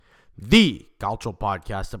the Calcio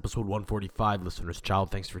Podcast, episode 145. Listeners, ciao.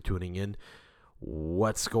 Thanks for tuning in.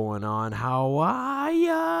 What's going on? How are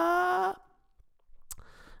ya?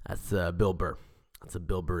 That's Bill Burr. That's a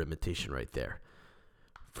Bill Burr imitation right there.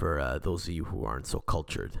 For those of you who aren't so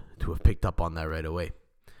cultured to have picked up on that right away.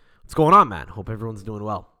 What's going on, man? Hope everyone's doing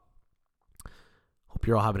well. Hope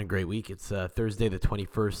you're all having a great week. It's Thursday, the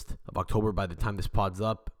 21st of October by the time this pod's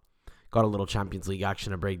up. Got a little Champions League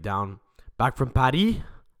action to break down. Back from Paris.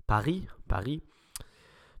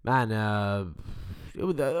 Man, it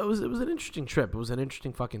was an interesting trip. It was an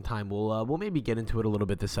interesting fucking time. We'll maybe get into it a little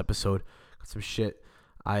bit this episode. Got some shit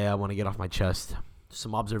I want to get off my chest.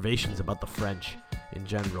 Some observations about the French in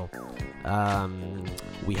general.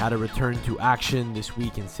 We had a return to action this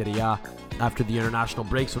week in Serie A after the international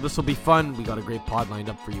break, so this will be fun. We got a great pod lined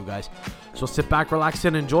up for you guys. So sit back, relax,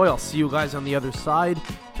 and enjoy. I'll see you guys on the other side.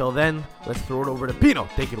 Till then, let's throw it over to Pino.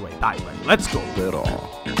 Take it away. Dai, buddy. Let's go. Però,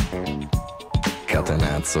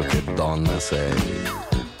 catenazzo, che donna sei.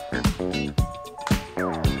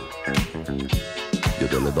 Io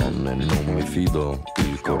delle donne non mi fido,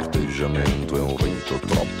 il corteggiamento è un rito,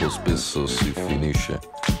 troppo spesso si finisce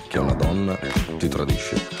che una donna ti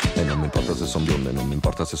tradisce. E non mi importa se son bionde, non mi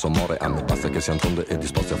importa se son more, a me basta che siano tonde e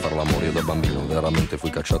disposti a far l'amore. Io da bambino veramente fui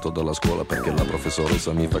cacciato dalla scuola perché la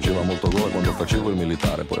professoressa mi faceva molto gola quando facevo il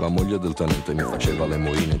militare. Poi la moglie del tenente mi faceva le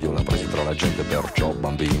moine ed io la presi tra la gente, perciò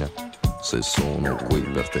bambina, se sono qui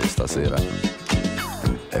per te stasera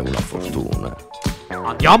è una fortuna.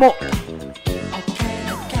 Andiamo!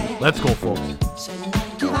 Let's go, folks.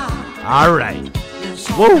 All right.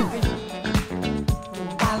 Whoa.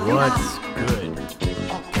 What's good?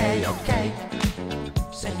 Okay.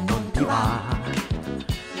 Se non ti va,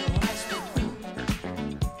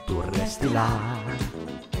 tu resti là.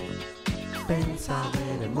 Pensa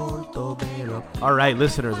avere molto vero. All right,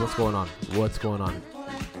 listeners, what's going on? What's going on?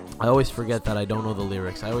 I always forget that I don't know the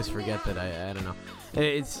lyrics. I always forget that I don't know.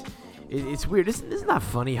 It's weird. Isn't that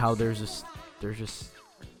funny how there's just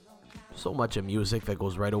so much of music that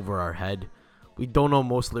goes right over our head. We don't know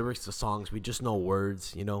most lyrics to songs. We just know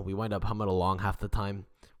words. You know, we wind up humming along half the time.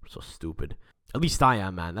 We're so stupid. At least I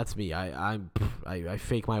am, man. That's me. I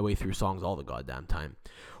fake my way through songs all the goddamn time.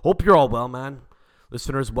 Hope you're all well, man.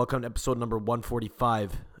 Listeners, welcome to episode number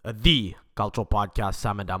 145 of the Calcio Podcast.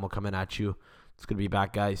 Sam Adamo coming at you. It's good to be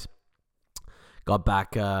back, guys. Got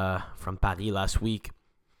back from Paris last week.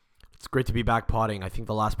 It's great to be back podding. I think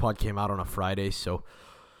the last pod came out on a Friday, so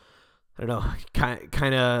I don't know,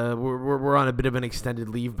 kind of, we're on a bit of an extended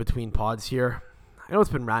leave between pods here. I know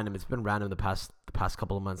it's been random. It's been random the past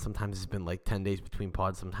couple of months. Sometimes it's been like 10 days between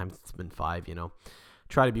pods. Sometimes it's been 5. You know,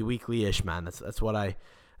 try to be weekly-ish, man. That's what I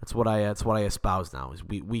espouse now is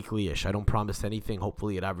weekly-ish. I don't promise anything.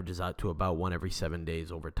 Hopefully, it averages out to about one every 7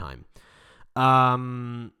 days over time.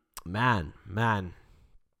 Man,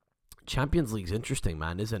 Champions League's interesting,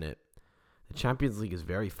 man, isn't it? The Champions League is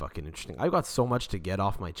very fucking interesting. I got so much to get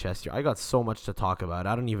off my chest here. I got so much to talk about.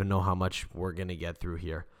 I don't even know how much we're going to get through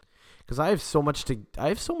here. Because I have so much I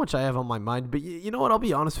have on my mind. But you know what? I'll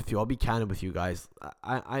be honest with you. I'll be candid with you guys.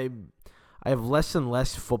 I have less and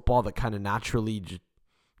less football that kind of naturally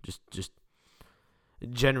just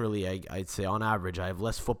generally, I'd say on average, I have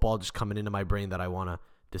less football just coming into my brain that I want to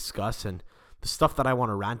discuss. And the stuff that I want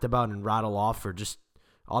to rant about and rattle off are just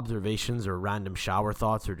observations or random shower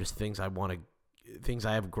thoughts or just things I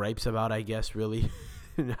have gripes about, I guess, really.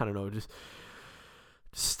 I don't know, just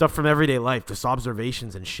stuff from everyday life, just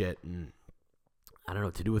observations and shit, and I don't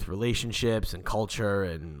know, to do with relationships and culture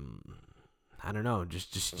and I don't know,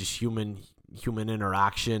 just human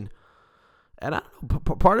interaction. And I don't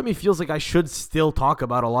know, part of me feels like I should still talk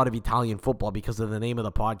about a lot of Italian football because of the name of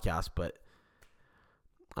the podcast, but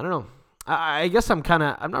I don't know. I guess I'm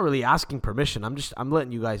not really asking permission. I'm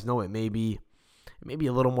letting you guys know it may be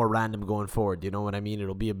a little more random going forward. You know what I mean?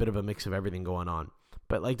 It'll be a bit of a mix of everything going on.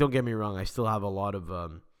 But like, don't get me wrong. I still have a lot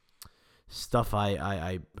of stuff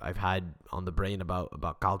I've had on the brain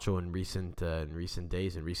about Calcio in recent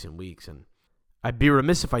days and recent weeks. And I'd be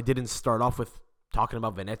remiss if I didn't start off with talking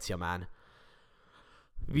about Venezia, man.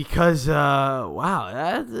 Because wow,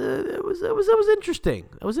 it was interesting.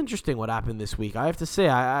 It was interesting what happened this week. I have to say,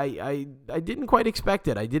 I didn't quite expect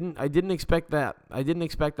it. I didn't expect that. I didn't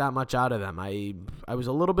expect that much out of them. I was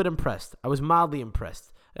a little bit impressed. I was mildly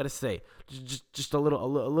impressed. I gotta say, just a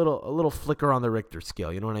little flicker on the Richter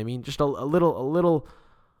scale. You know what I mean? Just a little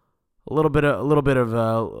bit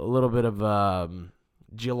of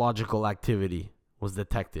geological activity was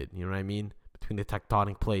detected. You know what I mean? Between the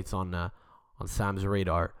tectonic plates on Sam's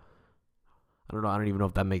radar. I don't know. I don't even know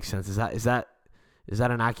if that makes sense. Is that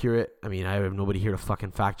an accurate? I mean, I have nobody here to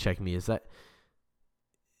fucking fact check me. Is that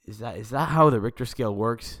Is that how the Richter scale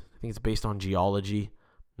works? I think it's based on geology.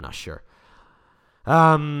 I'm not sure.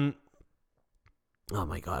 Oh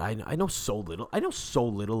my God, I know so little. I know so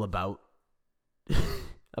little about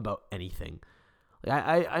about anything.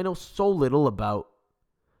 Like I know so little about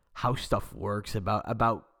how stuff works,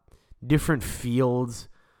 about different fields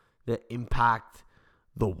that impact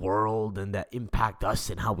the world and that impact us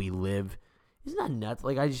and how we live. Isn't that nuts?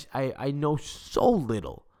 Like I know so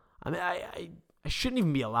little. I mean I shouldn't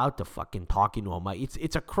even be allowed to fucking talk into a mic.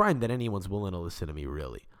 It's a crime that anyone's willing to listen to me,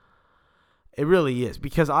 really. It really is,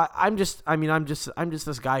 because I'm just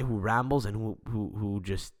this guy who rambles and who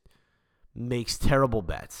just makes terrible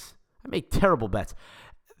bets. I make terrible bets.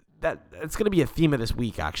 That's going to be a theme of this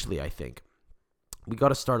week, actually, I think. We got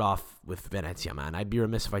to start off with Venezia, man. I'd be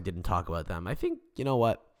remiss if I didn't talk about them. I think, you know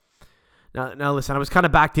what? Now listen, I was kind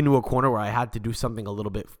of backed into a corner where I had to do something a little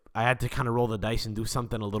bit. I had to kind of roll the dice and do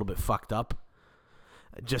something a little bit fucked up,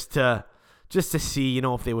 just to see, you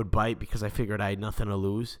know, if they would bite, because I figured I had nothing to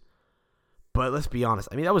lose. But let's be honest.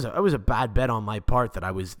 I mean, that was a bad bet on my part that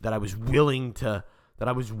I was willing to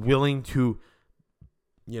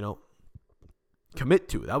you know, commit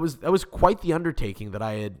to. That was quite the undertaking that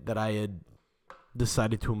I had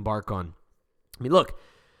decided to embark on. I mean, look,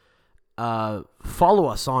 follow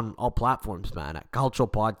us on all platforms, man, at Cultural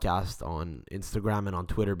Podcast on Instagram and on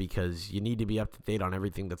Twitter, because you need to be up to date on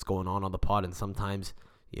everything that's going on the pod. And sometimes,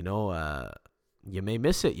 you know, you may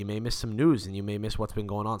miss it. You may miss some news, and you may miss what's been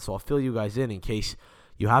going on. So I'll fill you guys in case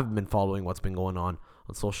you haven't been following what's been going on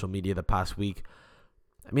social media the past week.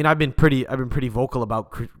 I mean, I've been pretty vocal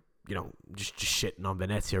about, you know, just shitting on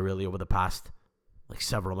Venezia really over the past like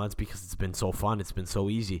several months, because it's been so fun. It's been so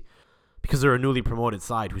easy, because they're a newly promoted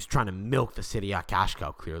side who's trying to milk the Serie A cash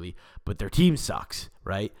cow, clearly, but their team sucks,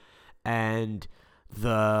 right? And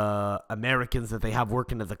the Americans that they have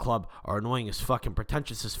working at the club are annoying as fuck and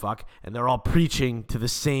pretentious as fuck, and they're all preaching to the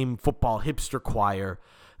same football hipster choir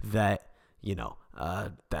that, you know,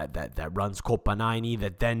 that runs Copa 90,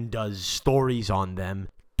 that then does stories on them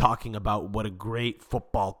talking about what a great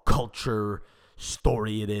football culture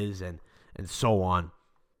story it is, and so on.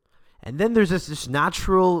 And then there's this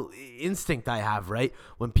natural instinct I have, right?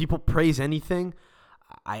 When people praise anything,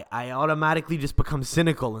 I automatically just become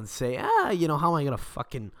cynical and say, you know, how am I gonna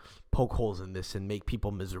fucking poke holes in this and make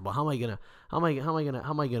people miserable? How am I gonna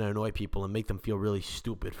annoy people and make them feel really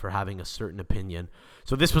stupid for having a certain opinion?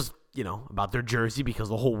 So this was, you know, about their jersey, because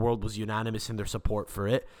the whole world was unanimous in their support for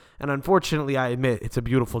it. And unfortunately, I admit, it's a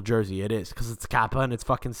beautiful jersey. It is, because it's Kappa and it's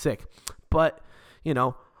fucking sick. But, you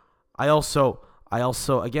know, I also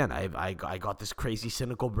again, I got this crazy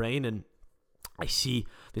cynical brain, and I see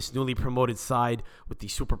this newly promoted side with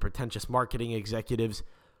these super pretentious marketing executives,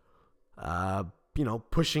 you know,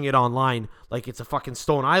 pushing it online like it's a fucking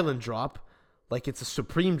Stone Island drop, like it's a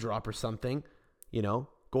Supreme drop or something, you know,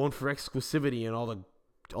 going for exclusivity and all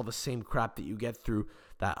the same crap that you get through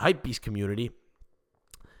that hypebeast community,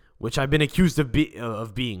 which I've been accused of being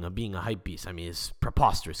a hypebeast. I mean, it's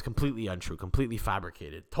preposterous, completely untrue, completely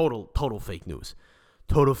fabricated, total fake news,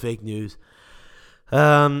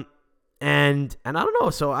 And I don't know.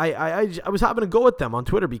 So I was having a go at them on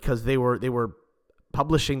Twitter, because they were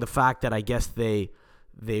publishing the fact that I guess they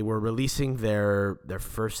were releasing their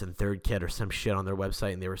first and third kit or some shit on their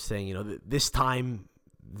website, and they were saying, you know, this time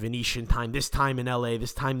Venetian time, this time in LA,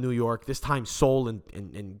 this time New York, this time Seoul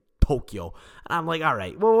and Tokyo. And I'm like, all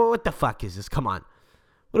right, well, what the fuck is this? Come on.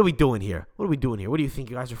 What are we doing here? What do you think?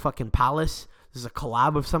 You guys are fucking Palace? This is a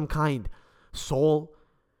collab of some kind? Seoul?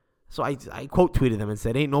 So I quote tweeted them and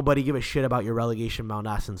said, ain't nobody give a shit about your relegation bound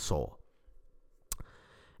ass in Seoul.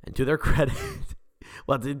 And to their credit,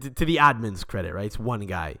 well, to the admin's credit, right? It's one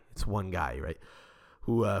guy, right?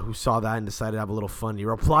 Who saw that and decided to have a little fun. He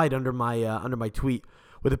replied under my tweet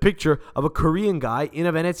with a picture of a Korean guy in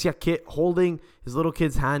a Venezia kit holding his little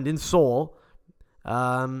kid's hand in Seoul.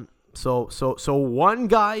 So one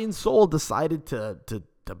guy in Seoul decided to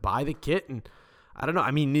buy the kit, and I don't know.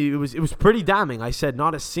 I mean, it was pretty damning. I said,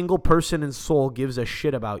 not a single person in Seoul gives a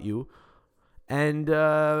shit about you. And,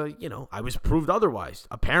 you know, I was proved otherwise,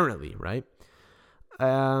 apparently, right?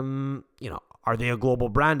 You know, are they a global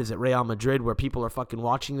brand? Is it Real Madrid where people are fucking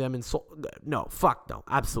watching them in Seoul? No, fuck no,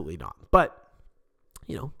 absolutely not. But,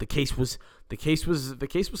 you know, the case was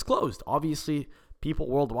closed. Obviously, people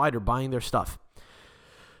worldwide are buying their stuff.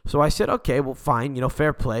 So I said, okay, well, fine, you know,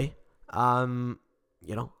 fair play. You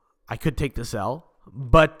know, I could take this L,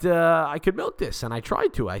 but I could milk this, and I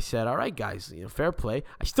tried to. I said, all right, guys, you know, fair play.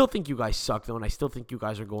 I still think you guys suck, though, and I still think you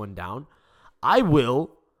guys are going down. I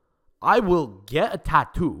will get a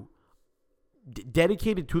tattoo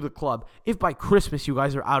dedicated to the club if by Christmas you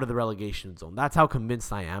guys are out of the relegation zone. That's how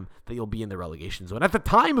convinced I am that you'll be in the relegation zone. At the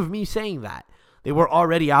time of me saying that, they were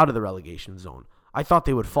already out of the relegation zone. I thought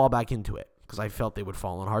they would fall back into it because I felt they would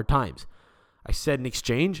fall on hard times. I said in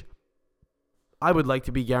exchange, I would like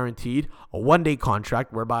to be guaranteed a one-day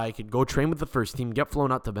contract whereby I could go train with the first team, get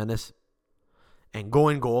flown out to Venice, and go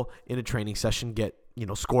in goal in a training session, get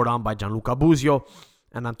scored on by Gianluca Buzio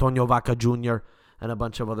and Antonio Vaca Jr. and a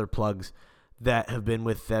bunch of other plugs that have been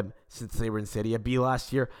with them since they were in Serie B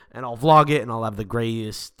last year. And I'll vlog it, and I'll have the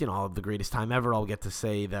greatest time ever. I'll get to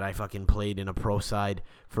say that I fucking played in a pro side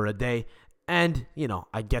for a day. And,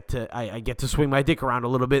 I get to swing my dick around a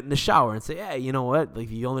little bit in the shower and say, hey, you know what? Like,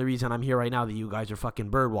 the only reason I'm here right now that you guys are fucking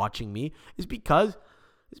bird watching me is because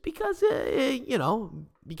you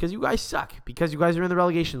guys suck. Because you guys are in the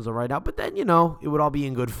relegation zone right now. But then, it would all be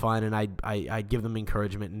in good fun, and I'd give them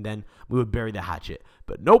encouragement, and then we would bury the hatchet.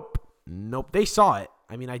 But nope. They saw it.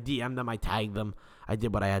 I mean, I DM'd them. I tagged them. I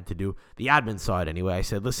did what I had to do. The admin saw it anyway. I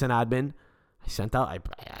said, listen, admin. I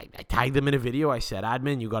tagged them in a video. I said,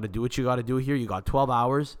 admin, you got to do what you got to do here. You got 12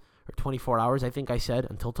 hours or 24 hours, I think I said,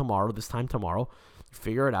 until tomorrow, this time tomorrow. You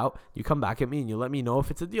figure it out. You come back at me and you let me know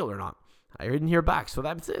if it's a deal or not. I didn't hear back. So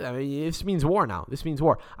that's it. I mean, this means war now. This means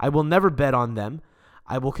war. I will never bet on them.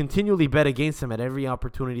 I will continually bet against them at every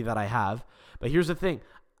opportunity that I have. But here's the thing.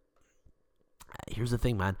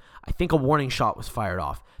 Man. I think a warning shot was fired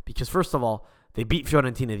off. Because first of all, they beat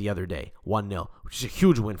Fiorentina the other day, 1-0, which is a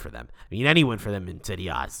huge win for them. I mean, any win for them in Serie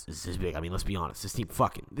A is big. I mean, let's be honest. This team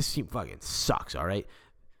fucking sucks, all right?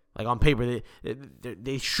 Like, on paper,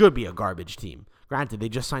 they should be a garbage team. Granted, they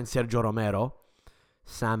just signed Sergio Romero,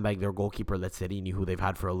 sandbag their goalkeeper, Letzerini, who they've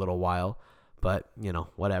had for a little while. But,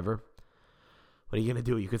 whatever. What are you going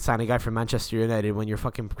to do? You could sign a guy from Manchester United when you're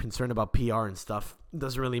fucking concerned about PR and stuff. It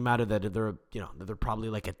doesn't really matter that they're probably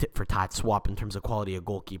like a tit-for-tat swap in terms of quality of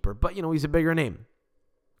goalkeeper. But, he's a bigger name.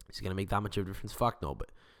 Is he going to make that much of a difference? Fuck no. But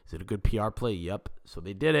is it a good PR play? Yep. So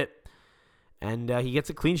they did it. And he gets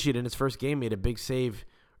a clean sheet in his first game. Made a big save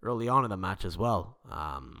early on in the match as well,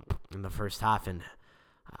 in the first half. And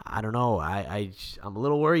I don't know. I'm a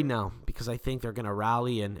little worried now because I think they're going to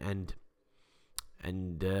rally and I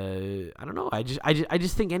don't know. I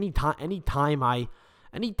just think anytime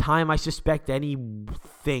I suspect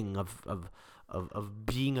anything of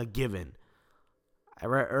being a given,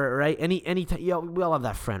 right? Anytime, we all have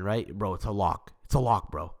that friend, right, bro? It's a lock. It's a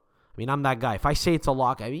lock, bro. I mean, I'm that guy. If I say it's a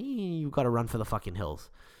lock, I mean, you got to run for the fucking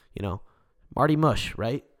hills, Marty Mush,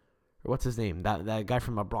 right? Or what's his name? That guy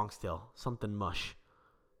from a Bronx Tale, something Mush.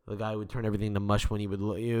 The guy who would turn everything to mush when he would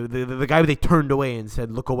look. The guy they turned away and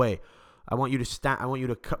said, "Look away." I want you to stand. I want you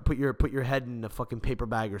to put your head in a fucking paper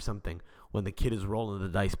bag or something when the kid is rolling the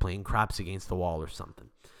dice, playing craps against the wall or something.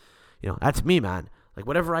 That's me, man. Like,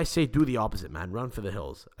 whatever I say, do the opposite, man. Run for the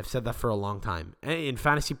hills. I've said that for a long time. In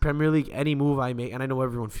Fantasy Premier League, any move I make, and I know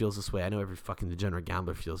everyone feels this way. I know every fucking degenerate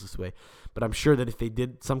gambler feels this way. But I'm sure that if they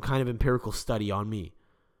did some kind of empirical study on me,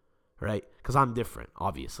 right? Because I'm different,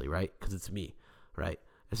 obviously, right? Because it's me, right?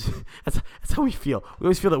 That's how we feel. We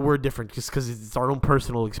always feel that we're different just because it's our own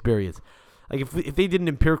personal experience. Like, if they did an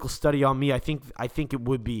empirical study on me, I think it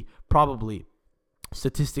would be probably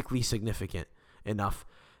statistically significant enough.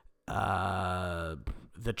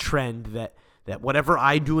 The trend that whatever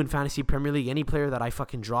I do in Fantasy Premier League, any player that I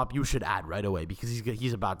fucking drop, you should add right away because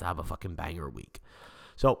he's about to have a fucking banger week.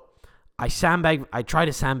 So I try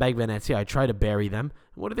to sandbag Venezia. I try to bury them.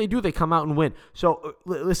 What do? They come out and win. So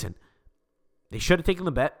listen. They should have taken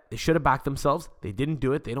the bet. They should have backed themselves. They didn't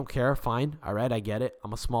do it. They don't care. Fine. All right, I get it.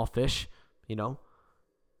 I'm a small fish,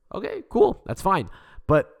 Okay, cool. That's fine.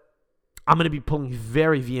 But I'm going to be pulling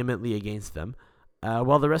very vehemently against them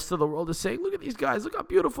while the rest of the world is saying, look at these guys. Look how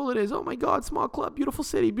beautiful it is. Oh, my God. Small club. Beautiful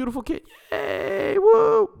city. Beautiful kid. Yay.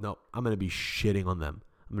 Woo. No, I'm going to be shitting on them.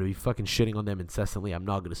 I'm going to be fucking shitting on them incessantly. I'm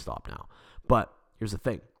not going to stop now. But here's the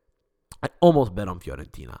thing. I almost bet on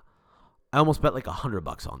Fiorentina. I almost bet like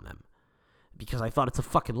 $100 on them. Because I thought it's a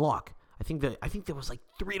fucking lock. I think there was like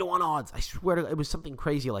 3-1 odds. I swear to God, it was something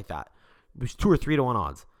crazy like that. It was 2 or 3-1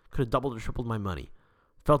 odds. Could have doubled or tripled my money.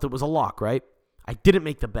 Felt it was a lock, right? I didn't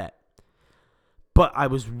make the bet. But I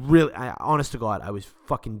was honest to God, I was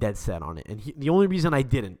fucking dead set on it. And the only reason I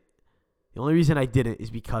didn't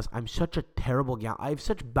is because I'm such a terrible gambler. I have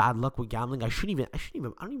such bad luck with gambling. I don't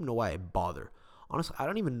even know why I bother. Honestly, I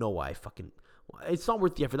don't even know why I fucking... It's not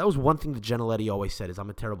worth the effort. That was one thing that Gianelletti always said, is I'm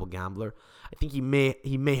a terrible gambler. I think he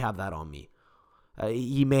may have that on me.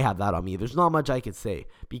 He may have that on me. There's not much I could say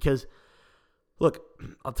because, look,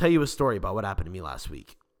 I'll tell you a story about what happened to me last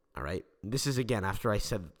week. All right. This is again after I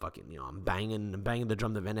said fucking, I'm banging the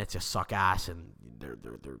drum. The Venezia suck ass and they're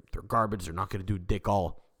garbage. They're not going to do dick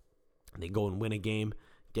all. And they go and win a game,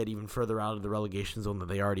 get even further out of the relegation zone than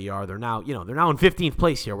they already are. They're now in 15th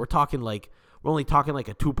place here. We're only talking like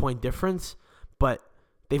a 2-point difference, but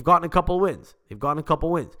they've gotten a couple wins.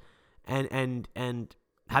 And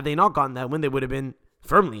had they not gotten that win, they would have been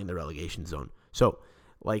firmly in the relegation zone. So,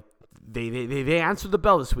 like, they answered the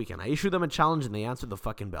bell this weekend. I issued them a challenge, and they answered the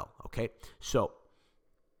fucking bell, okay? So,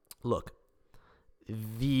 look,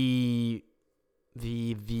 the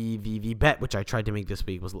bet which I tried to make this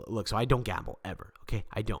week was, look, so I don't gamble ever, okay?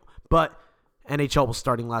 I don't. But NHL was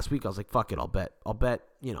starting last week. I was like, fuck it, I'll bet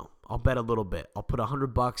a little bit. I'll put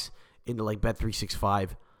 $100 into, like,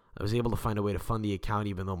 Bet365. I was able to find a way to fund the account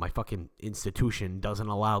even though my fucking institution doesn't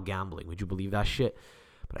allow gambling. Would you believe that shit?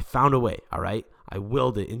 But I found a way, all right? I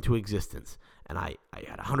willed it into existence. And I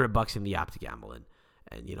had $100 in the app to gamble in.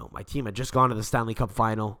 And, my team had just gone to the Stanley Cup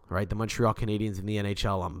final, right? The Montreal Canadiens in the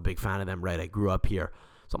NHL. I'm a big fan of them, right? I grew up here.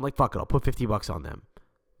 So I'm like, fuck it, I'll put $50 on them.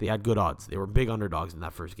 They had good odds. They were big underdogs in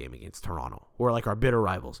that first game against Toronto. Who are like our bitter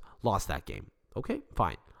rivals. Lost that game. Okay,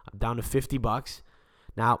 fine. I'm down to $50.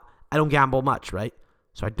 Now, I don't gamble much, right?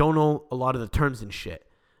 So I don't know a lot of the terms and shit.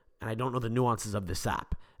 And I don't know the nuances of this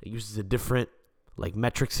app. It uses a different, like,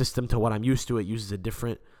 metric system to what I'm used to. It uses a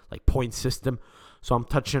different, like, point system. So I'm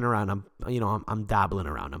touching around. I'm dabbling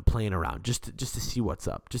around. I'm playing around just to see what's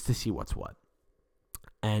up. Just to see what's what.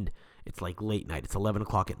 And it's like late night. It's 11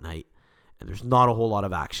 o'clock at night. And there's not a whole lot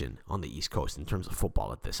of action on the East Coast in terms of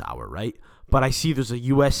football at this hour, right? But I see there's a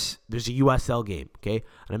USL game, okay?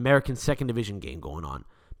 An American second division game going on.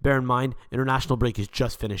 Bear in mind, international break is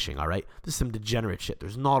just finishing, all right? This is some degenerate shit.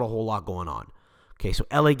 There's not a whole lot going on. Okay, so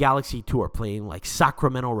LA Galaxy 2 are playing like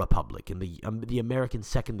Sacramento Republic in the American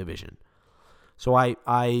second division. So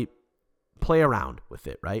I play around with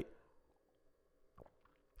it, right?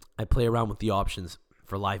 I play around with the options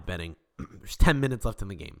for live betting. There's 10 minutes left in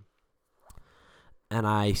the game. And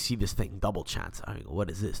I see this thing, double chance. I mean, what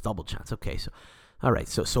is this? Double chance. Okay, so all right,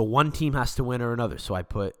 so one team has to win or another. So I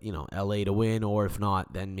put, LA to win, or if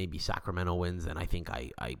not, then maybe Sacramento wins, and I think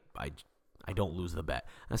I don't lose the bet.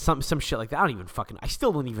 And some shit like that. I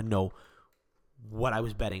still don't even know what I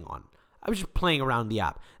was betting on. I was just playing around the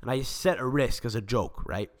app, and I set a risk as a joke,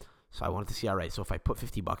 right? So I wanted to see, all right, so if I put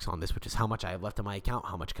 $50 on this, which is how much I have left in my account,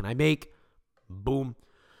 how much can I make? Boom.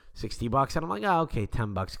 $60, and I'm like, okay,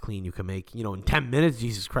 $10 clean you can make. In 10 minutes,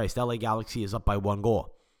 Jesus Christ, LA Galaxy is up by 1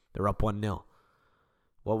 goal. They're up 1-0.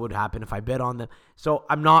 What would happen if I bet on them? So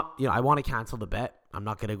I'm not, I want to cancel the bet. I'm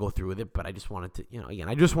not going to go through with it, but I just wanted to,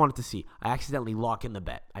 I just wanted to see. I accidentally lock in the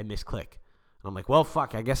bet. I misclick. And I'm like, well,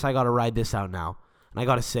 fuck, I guess I got to ride this out now. And I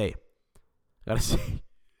got to say,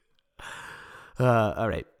 all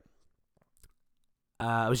right.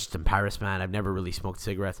 I was just in Paris, man. I've never really smoked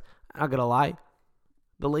cigarettes. I'm not going to lie.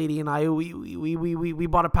 The lady and I, we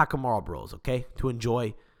bought a pack of Marlboros, okay, to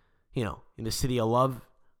enjoy, in the city of love.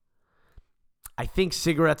 I think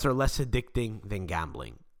cigarettes are less addicting than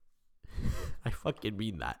gambling. I fucking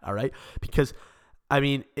mean that, all right? Because,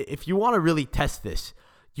 if you want to really test this,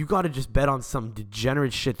 you got to just bet on some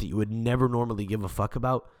degenerate shit that you would never normally give a fuck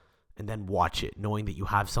about and then watch it, knowing that you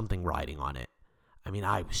have something riding on it.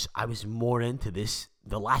 I was more into this,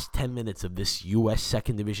 the last 10 minutes of this U.S.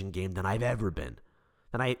 second division game than I've ever been.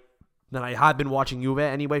 Than I had been watching Juve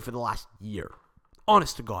anyway for the last year.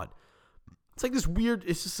 Honest to God. It's like this weird,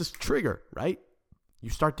 it's just this trigger, right? You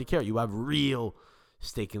start to care. You have real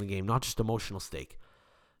stake in the game, not just emotional stake.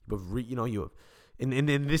 But you have,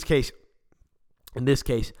 in this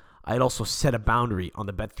case, I'd also set a boundary on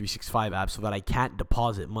the Bet365 app so that I can't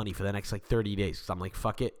deposit money for the next 30 days. Because I'm like,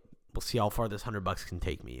 fuck it. We'll see how far this $100 can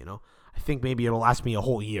take me, I think maybe it'll last me a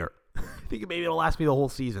whole year. I think maybe it'll last me the whole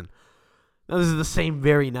season. Now, this is the same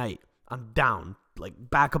very night. I'm down,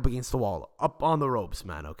 back up against the wall, up on the ropes,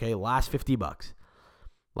 man, okay? Last $50.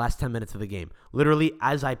 Last 10 minutes of the game. Literally,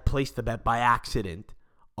 as I placed the bet by accident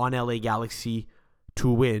on LA Galaxy to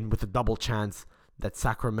win with a double chance that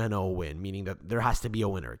Sacramento will win, meaning that there has to be a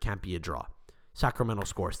winner. It can't be a draw. Sacramento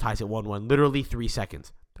scores, ties at 1-1, literally 3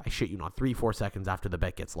 seconds. I shit you not, 3-4 seconds after the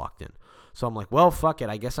bet gets locked in. So I'm like, well, fuck it.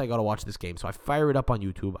 I guess I got to watch this game. So I fire it up on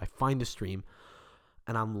YouTube. I find the stream.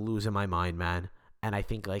 And I'm losing my mind, man. And I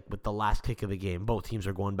think, with the last kick of the game, both teams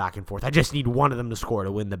are going back and forth. I just need one of them to score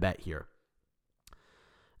to win the bet here.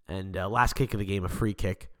 And last kick of the game, a free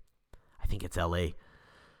kick. I think it's LA.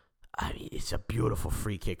 It's a beautiful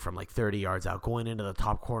free kick from 30 yards out, going into the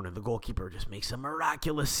top corner. The goalkeeper just makes a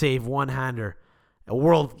miraculous save, one-hander. A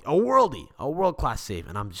world-class save.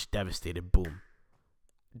 And I'm just devastated. Boom.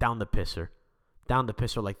 Down the pisser. Down the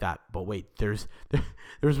pisser like that. But wait, there's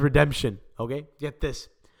redemption, okay? Get this.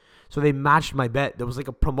 So they matched my bet. There was like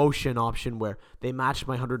a promotion option where they matched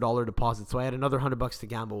my $100 deposit. So I had another $100 to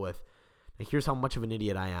gamble with. And here's how much of an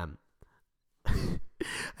idiot I am.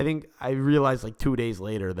 I think I realized like 2 days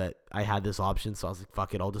later that I had this option. So I was like,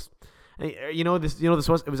 fuck it. I'll just,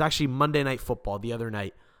 it was actually Monday Night Football the other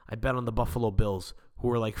night. I bet on the Buffalo Bills, who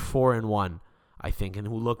were like 4-1, I think, and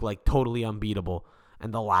who looked like totally unbeatable.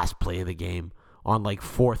 And the last play of the game, on like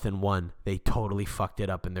 4th and 1, they totally fucked it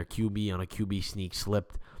up, and their QB on a QB sneak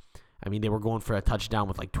slipped. I mean, they were going for a touchdown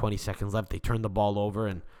with like 20 seconds left. They turned the ball over,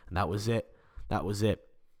 and that was it. That was it.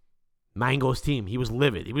 Mango's team, he was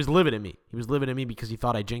livid. He was livid at me. He was livid at me because he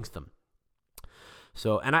thought I jinxed him.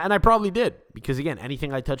 So, and I probably did, because again,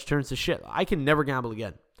 anything I touch turns to shit. I can never gamble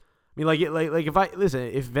again. I mean, like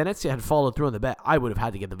if Venezia had followed through on the bet, I would have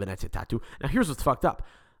had to get the Venezia tattoo. Now, here's what's fucked up.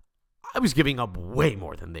 I was giving up way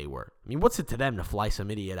more than they were. I mean, what's it to them to fly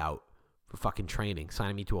some idiot out for fucking training,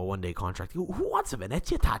 signing me to a 1-day contract? Who wants a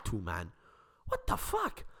Venezia tattoo, man? What the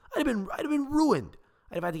fuck? I'd have been ruined.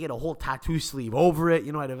 I'd have had to get a whole tattoo sleeve over it.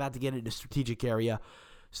 I'd have had to get it in a strategic area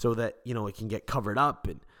so that, it can get covered up.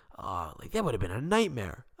 And that would have been a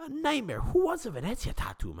nightmare. A nightmare. Who wants a Venezia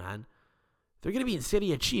tattoo, man? They're going to be in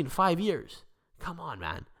Serie C in 5 years. Come on,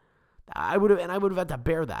 man. I would have had to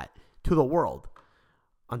bear that to the world.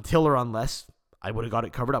 Until or unless I would have got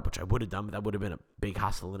it covered up, which I would have done, but that would have been a big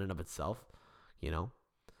hassle in and of itself, and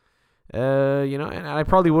I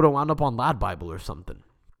probably would have wound up on Lad Bible or something.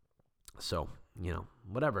 So,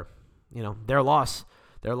 whatever, their loss.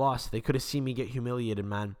 They could have seen me get humiliated,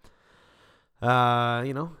 man.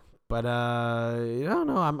 No,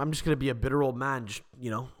 I'm just going to be a bitter old man, just,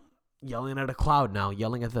 yelling at a cloud now,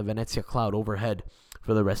 yelling at the Venezia cloud overhead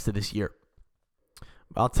for the rest of this year.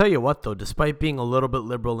 I'll tell you what, though, despite being a little bit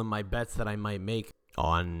liberal in my bets that I might make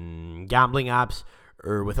on gambling apps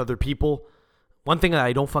or with other people, one thing that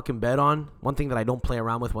I don't fucking bet on, one thing that I don't play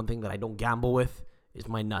around with, one thing that I don't gamble with is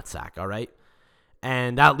my nutsack, all right?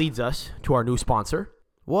 And that leads us to our new sponsor.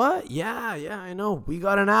 What? Yeah, I know. We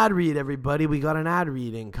got an ad read, everybody. We got an ad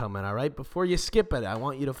read incoming, all right? Before you skip it, I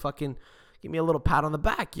want you to fucking give me a little pat on the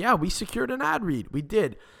back. Yeah, we secured an ad read. We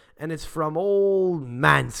did. And it's from old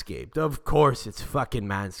Manscaped. Of course it's fucking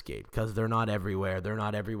Manscaped, because they're not everywhere. They're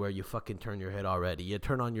not everywhere. You fucking turn your head already. You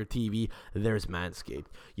turn on your TV, there's Manscaped.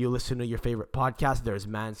 You listen to your favorite podcast, there's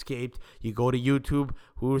Manscaped. You go to YouTube,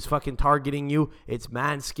 who's fucking targeting you? It's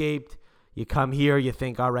Manscaped. You come here, you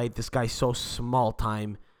think, all right, this guy's so small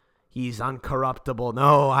time. He's uncorruptible.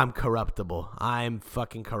 No, I'm corruptible. I'm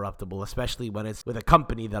fucking corruptible, especially when it's with a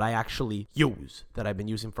company that I actually use, that I've been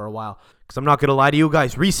using for a while. Because I'm not going to lie to you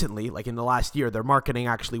guys, recently, like in the last year, their marketing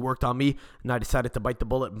actually worked on me, and I decided to bite the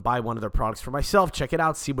bullet and buy one of their products for myself, check it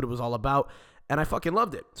out, see what it was all about, and I fucking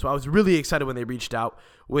loved it. So I was really excited when they reached out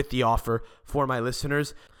with the offer for my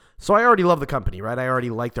listeners. So I already love the company, right? I already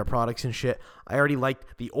like their products and shit. I already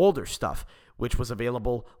liked the older stuff, which was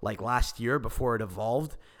available like last year before it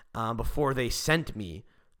evolved. Before they sent me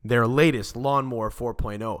their latest Lawnmower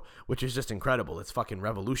 4.0, which is just incredible. It's fucking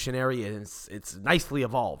revolutionary, and it's nicely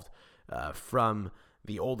evolved from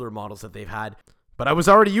the older models that they've had. But I was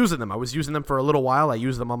already using them. I was using them for a little while. I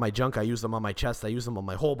used them on my junk. I used them on my chest. I used them on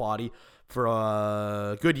my whole body for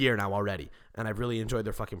a good year now already. And I've really enjoyed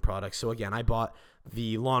their fucking products. So again, I bought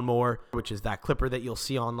the Lawnmower, which is that clipper that you'll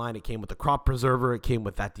see online. It came with the crop preserver. It came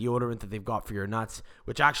with that deodorant that they've got for your nuts,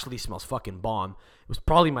 which actually smells fucking bomb. It was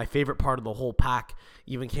probably my favorite part of the whole pack.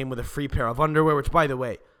 Even came with a free pair of underwear, which, by the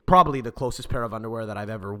way, probably the closest pair of underwear that I've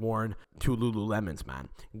ever worn to Lululemons, man.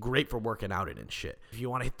 Great for working out in and shit. If you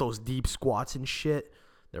want to hit those deep squats and shit,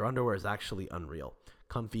 their underwear is actually unreal.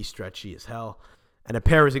 Comfy, stretchy as hell. And a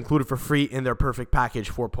pair is included for free in their Perfect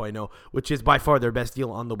Package 4.0, which is by far their best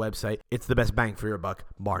deal on the website. It's the best bang for your buck,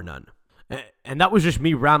 bar none. And that was just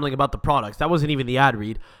me rambling about the products. That wasn't even the ad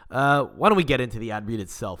read. Why don't we get into the ad read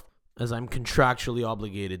itself, as I'm contractually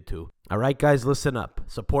obligated to. All right, guys, listen up.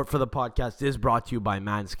 Support for the podcast is brought to you by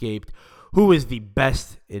Manscaped, who is the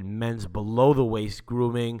best in men's below-the-waist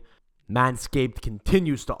grooming. Manscaped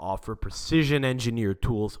continues to offer precision-engineered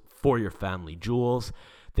tools for your family jewels.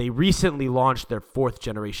 They recently launched their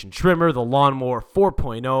 4th-generation trimmer, the Lawnmower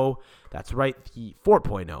 4.0. That's right, the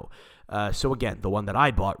 4.0. So again, the one that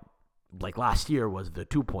I bought like last year was the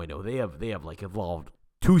 2.0. They have like evolved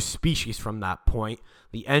 2 species from that point.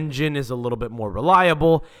 The engine is a little bit more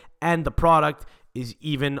reliable, and the product is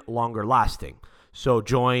even longer lasting. So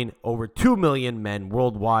join over 2 million men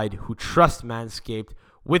worldwide who trust Manscaped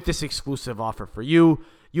with this exclusive offer for you.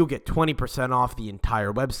 You'll get 20% off the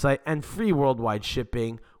entire website and free worldwide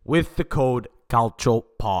shipping with the code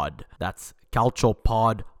CalcioPod. That's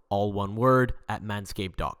CalcioPod, all one word, at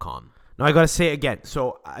manscaped.com. Now, I got to say it again.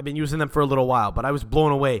 So I've been using them for a little while, but I was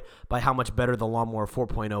blown away by how much better the Lawnmower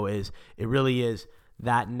 4.0 is. It really is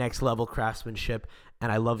that next level craftsmanship,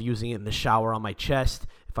 and I love using it in the shower on my chest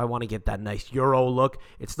if I want to get that nice Euro look.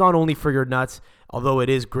 It's not only for your nuts, although it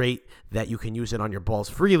is great that you can use it on your balls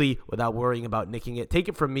freely without worrying about nicking it. Take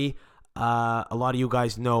it from me. A lot of you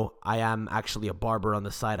guys know I am actually a barber on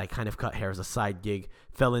the side. I kind of cut hair as a side gig,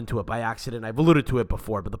 fell into it by accident. I've alluded to it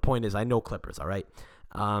before, but the point is I know clippers, all right?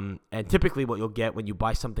 And typically what you'll get when you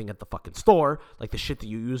buy something at the fucking store, like the shit that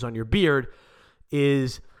you use on your beard,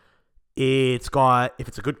 is it's got, if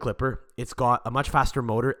it's a good clipper, it's got a much faster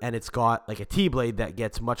motor, and it's got like a T-blade that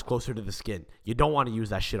gets much closer to the skin. You don't want to use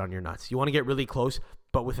that shit on your nuts. You want to get really close,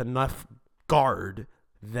 but with enough guard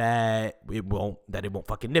that it won't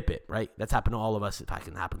fucking nip it, right? That's happened to all of us. It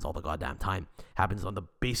fucking happens all the goddamn time. Happens on the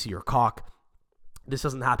base of your cock. This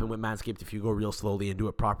doesn't happen with Manscaped. If you go real slowly and do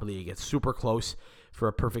it properly, it gets super close for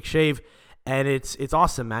a perfect shave. And it's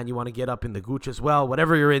awesome, man. You want to get up in the gooch as well.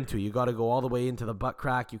 Whatever you're into, you got to go all the way into the butt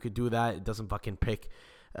crack. You could do that. It doesn't fucking pick.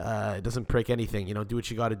 It doesn't prick anything. You know, do what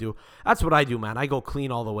you got to do. That's what I do, man. I go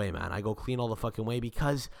clean all the way, man. I go clean all the fucking way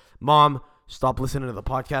because, Mom, stop listening to the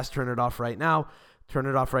podcast. Turn it off right now. Turn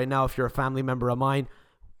it off right now if you're a family member of mine.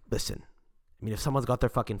 Listen, I mean, if someone's got their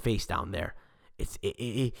fucking face down there,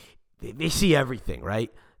 they see everything, right?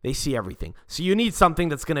 They see everything. So you need something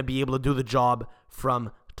that's going to be able to do the job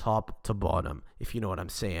from top to bottom, if you know what I'm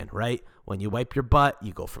saying, right? When you wipe your butt,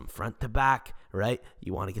 you go from front to back, right?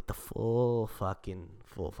 You want to get the full fucking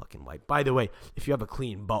wipe. By the way, if you have a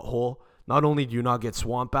clean butthole, not only do you not get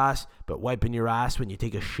swamp ass, but wiping your ass when you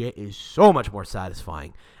take a shit is so much more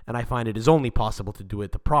satisfying. And I find it is only possible to do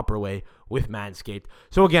it the proper way with Manscaped.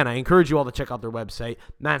 So again, I encourage you all to check out their website,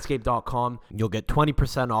 manscaped.com. You'll get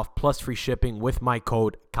 20% off plus free shipping with my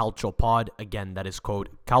code CalcioPod. Again, that is code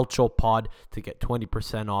CalcioPod to get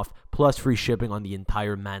 20% off plus free shipping on the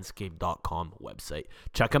entire manscaped.com website.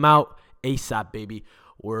 Check them out ASAP, baby.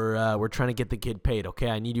 We're trying to get the kid paid,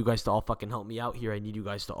 okay? I need you guys to all fucking help me out here. I need you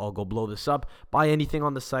guys to all go blow this up. Buy anything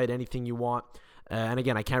on the site, anything you want. And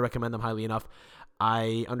again, I can't recommend them highly enough.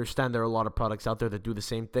 I understand there are a lot of products out there that do the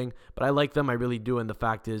same thing, but I like them. I really do. And the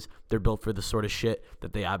fact is, they're built for the sort of shit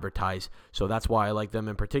that they advertise. So that's why I like them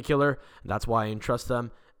in particular. That's why I entrust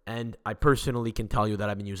them. And I personally can tell you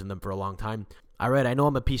that I've been using them for a long time. All right, I know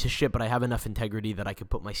I'm a piece of shit, but I have enough integrity that I can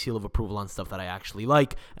put my seal of approval on stuff that I actually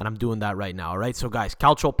like, and I'm doing that right now, all right? So, guys,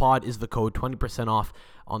 CalcioPod is the code, 20% off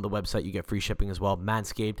on the website. You get free shipping as well.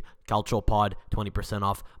 Manscaped, CalcioPod, 20%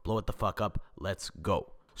 off. Blow it the fuck up. Let's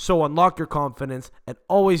go. So, unlock your confidence and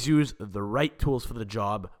always use the right tools for the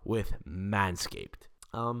job with Manscaped.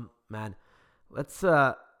 Man, let's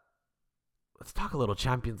talk a little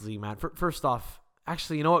Champions League, man. First off,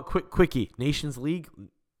 actually, you know what? Quickie, Nations League.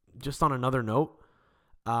 Just on another note,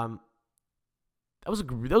 that was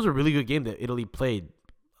a really good game that Italy played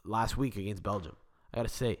last week against Belgium. I gotta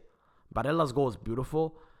say, Barella's goal is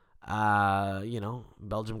beautiful.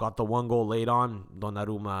 Belgium got the one goal late on.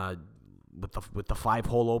 Donnarumma with the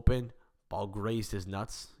 5-hole open, ball grazed his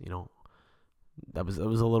nuts. You know, it was a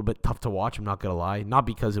little bit tough to watch. I'm not gonna lie. Not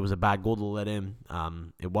because it was a bad goal to let in.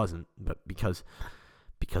 It wasn't, but because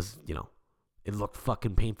you know. It looked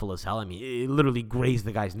fucking painful as hell. I mean, it literally grazed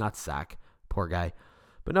the guy's nutsack. Poor guy.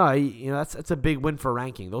 But no, that's a big win for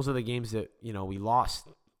ranking. Those are the games that, we lost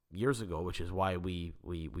years ago, which is why we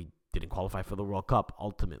didn't qualify for the World Cup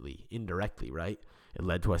ultimately, indirectly, right? It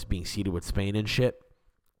led to us being seeded with Spain and shit.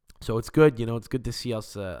 So it's good, it's good to see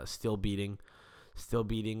us still beating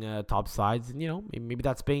top sides. And, maybe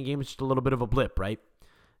that Spain game is just a little bit of a blip, right?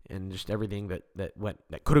 And just everything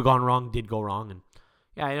that could have gone wrong did go wrong. And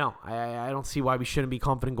yeah, I know. I don't see why we shouldn't be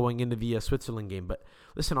confident going into the Switzerland game. But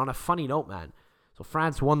listen, on a funny note, man. So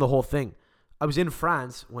France won the whole thing. I was in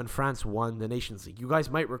France when France won the Nations League. You guys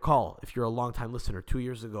might recall, if you're a long-time listener, 2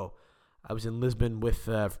 years ago, I was in Lisbon with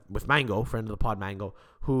Mango, friend of the pod Mango,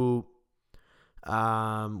 who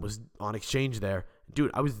was on exchange there.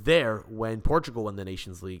 Dude, I was there when Portugal won the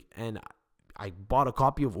Nations League, and I bought a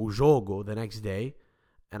copy of O Jogo the next day.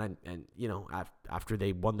 And after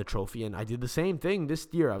they won the trophy, and I did the same thing this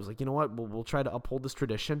year. I was like, you know what? We'll try to uphold this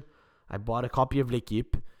tradition. I bought a copy of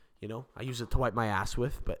L'Equipe. I use it to wipe my ass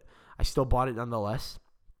with, but I still bought it nonetheless.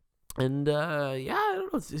 And I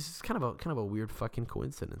don't know. It's kind of a weird fucking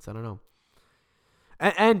coincidence. I don't know.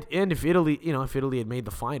 And if Italy, if Italy had made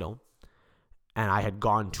the final, and I had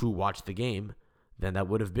gone to watch the game, then that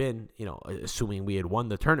would have been, assuming we had won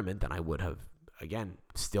the tournament, then I would have again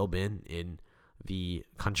still been in the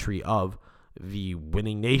country of the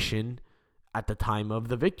winning nation at the time of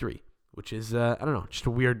the victory, which is, I don't know, just a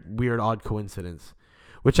weird, odd coincidence.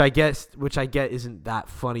 which I get isn't that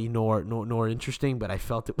funny nor interesting, but I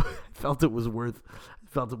felt it was worth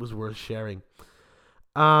sharing.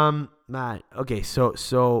 Matt, okay,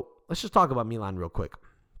 so let's just talk about Milan real quick.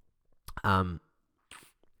 I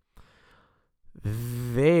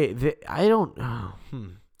don't how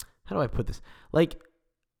do I put this? Like,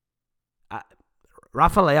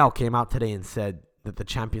 Rafa Leao came out today and said that the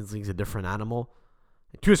Champions League's a different animal.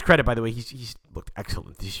 To his credit, by the way, he's looked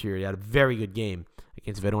excellent this year. He had a very good game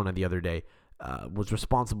against Verona the other day. Was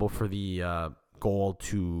responsible for the goal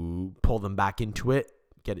to pull them back into it,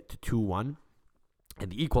 get it to 2-1,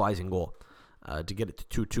 and the equalizing goal to get it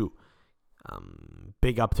to 2-2.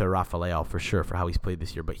 Big up to Rafa Leao for sure for how he's played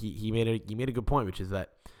this year. But he made a good point, which is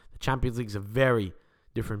that the Champions League is a very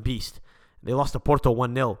different beast. They lost to Porto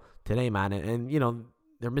 1-0 today, man, and you know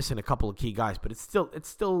they're missing a couple of key guys, but it's still it's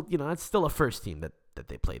still a first team that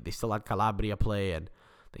they played. They still had Calabria play, and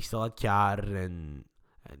they still had Chiar and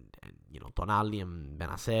you know Tonali and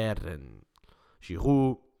Benacer and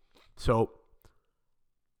Giroud. So,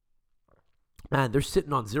 man, they're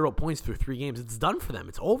sitting on 0 points through 3 games. It's done for them.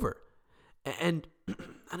 It's over. And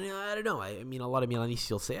I don't know. I mean, a lot of Milanisti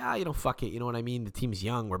will say, fuck it. You know what I mean? The team's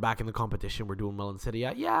young. We're back in the competition. We're doing well in Serie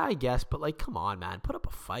A. Yeah, I guess. But, like, come on, man. Put up a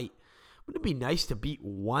fight. Wouldn't it be nice to beat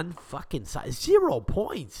one fucking side? 0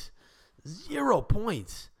 points. 0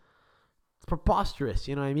 points. It's preposterous.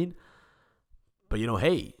 You know what I mean? But, you know,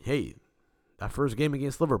 hey, that first game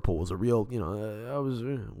against Liverpool was a real,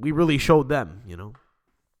 we really showed them, you know?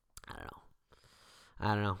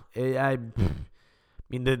 I don't know. I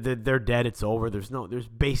mean, they're dead. It's over. There's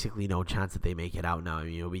basically no chance that they make it out now. I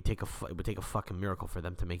mean, it would take a fucking miracle for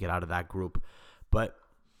them to make it out of that group. But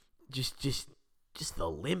just the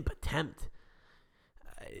limp attempt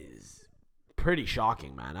is pretty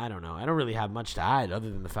shocking, man. I don't know. I don't really have much to add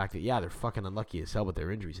other than the fact that they're fucking unlucky as hell with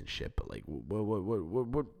their injuries and shit. But like,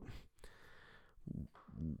 what?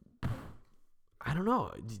 I don't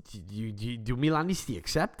know. Do Milanisti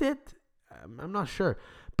accept it? I'm not sure,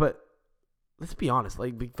 but. Let's be honest,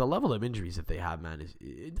 like the level of injuries that they have, man,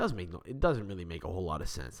 it doesn't really make a whole lot of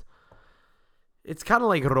sense. It's kind of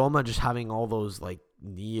like Roma just having all those like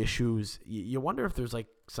knee issues. You wonder if there's like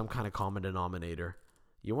some kind of common denominator.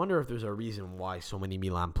 You wonder if there's a reason why so many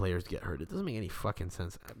Milan players get hurt. It doesn't make any fucking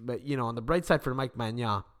sense. But you know, on the bright side for Mike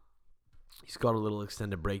Maignan, he's got a little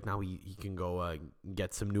extended break now. He can go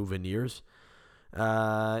get some new veneers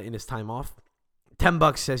in his time off.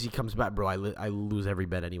 $10 says he comes back, bro. I lose every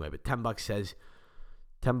bet anyway. But $10 says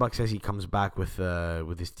he comes back with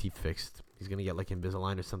his teeth fixed. He's gonna get like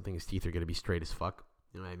Invisalign or something. His teeth are gonna be straight as fuck.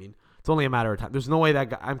 You know what I mean? It's only a matter of time. There's no way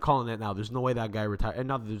that guy. I'm calling it now. There's no way that guy retires. And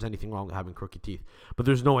not that there's anything wrong with having crooked teeth, but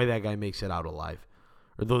there's no way that guy makes it out alive.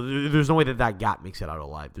 Or there's no way that gap makes it out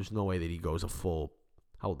alive. There's no way that he goes a full.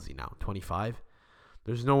 How old is he now? 25.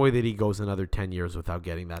 There's no way that he goes another 10 years without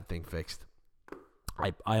getting that thing fixed.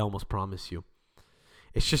 I almost promise you.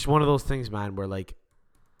 It's just one of those things, man, where like,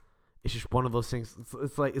 it's just one of those things.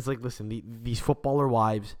 It's like listen, these footballer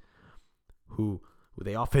wives, who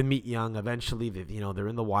they often meet young. Eventually, they're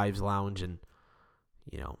in the wives' lounge, and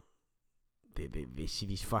they see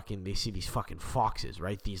these fucking foxes,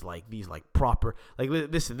 right? These proper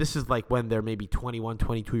this is like when they're maybe 21,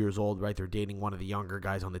 22 years old, right? They're dating one of the younger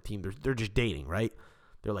guys on the team. They're just dating, right?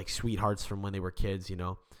 They're like sweethearts from when they were kids.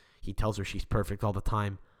 He tells her she's perfect all the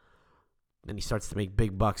time. Then he starts to make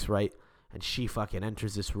big bucks, right? And she fucking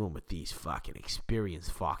enters this room with these fucking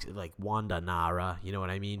experienced foxes, like Wanda Nara, you know what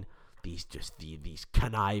I mean? These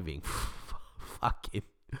conniving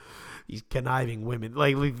these conniving women.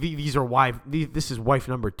 Like these are this is wife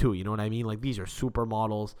number 2, you know what I mean? Like these are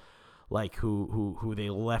supermodels, like who they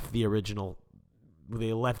left the original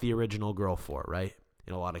girl for, right?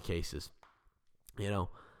 In a lot of cases, so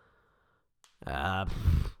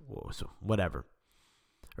whatever.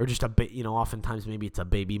 Or just oftentimes maybe it's a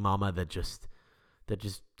baby mama that just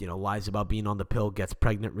lies about being on the pill, gets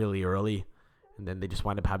pregnant really early, and then they just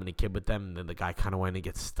wind up having a kid with them, and then the guy kind of winds up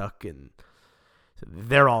gets stuck, and so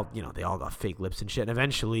they're all, they all got fake lips and shit, and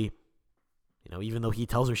eventually, even though he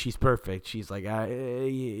tells her she's perfect, she's like,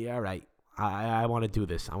 yeah, right, I want to do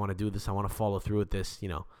this, I want to follow through with this,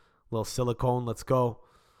 little silicone, let's go.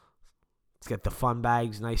 Let's get the fun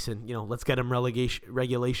bags nice and, let's get them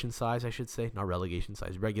regulation size, I should say. Not relegation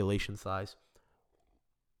size, regulation size.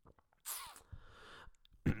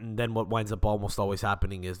 And then what winds up almost always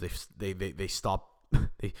happening is they stop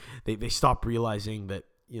they stop realizing that,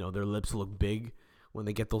 their lips look big when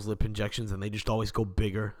they get those lip injections, and they just always go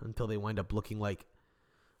bigger until they wind up looking like,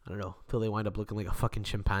 a fucking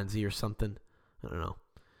chimpanzee or something. I don't know.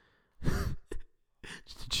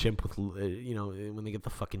 Just a chimp with, when they get the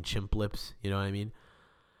fucking chimp lips, you know what I mean?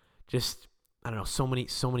 Just, I don't know, so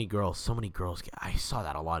many girls. I saw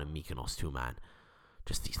that a lot in Mykonos too, man.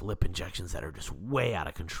 Just these lip injections that are just way out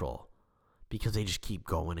of control because they just keep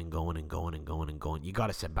going and going and going and going and going. You got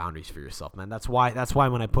to set boundaries for yourself, man. That's why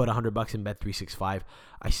when I put $100 in Bet365,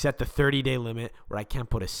 I set the 30-day limit where I can't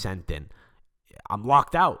put a cent in. I'm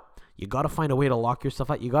locked out. You got to find a way to lock yourself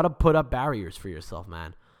out. You got to put up barriers for yourself,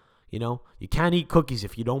 man. You know, you can't eat cookies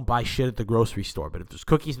if you don't buy shit at the grocery store. But if there's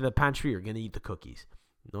cookies in the pantry, you're going to eat the cookies.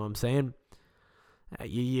 You know what I'm saying?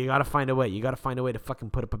 You got to find a way. You got to find a way to fucking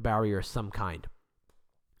put up a barrier of some kind.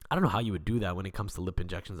 I don't know how you would do that when it comes to lip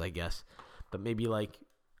injections, I guess. But maybe like,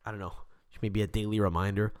 I don't know, maybe a daily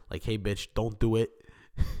reminder. Like, hey, bitch, don't do it.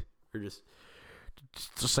 Or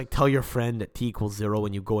just like tell your friend at T=0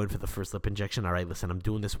 when you go in for the first lip injection. All right, listen, I'm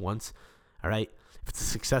doing this once. All right. If it's a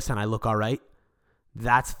success and I look all right,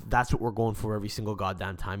 that's what we're going for every single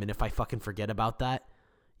goddamn time. And if I fucking forget about that,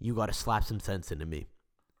 you got to slap some sense into me.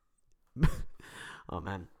 Oh,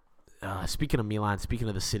 man. Speaking of Milan, speaking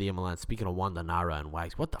of the city of Milan, speaking of Wanda Nara and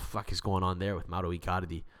Wags, what the fuck is going on there with Mauro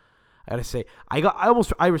Icardi? I gotta say, I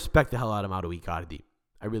respect the hell out of Mauro Icardi.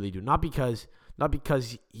 I really do. Not because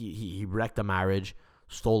he wrecked a marriage,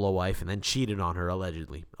 stole a wife, and then cheated on her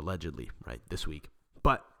allegedly, right, this week.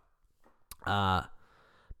 But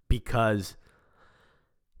because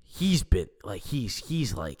he's been like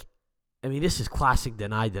he's like, I mean, this is classic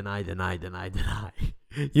deny.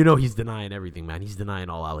 You know he's denying everything, man. He's denying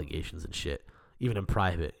all allegations and shit, even in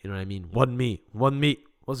private. You know what I mean? Wasn't me.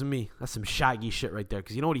 That's some shaggy shit right there.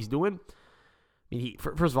 Because you know what he's doing? I mean,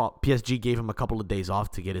 first of all, PSG gave him a couple of days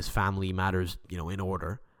off to get his family matters, in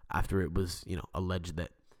order after it was, alleged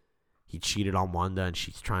that he cheated on Wanda and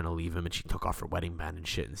she's trying to leave him and she took off her wedding band and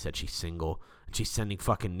shit and said she's single and she's sending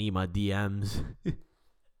fucking Nima DMs.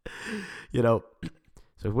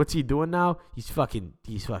 So what's he doing now? He's fucking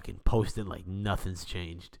posting like nothing's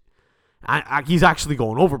changed. He's actually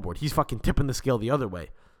going overboard. He's fucking tipping the scale the other way.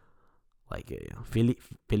 Like,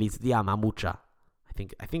 Feliz Dia Mamucha.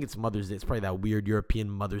 I think it's Mother's Day. It's probably that weird European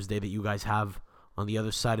Mother's Day that you guys have on the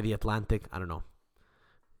other side of the Atlantic. I don't know.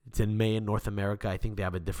 It's in May in North America. I think they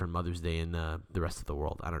have a different Mother's Day in the rest of the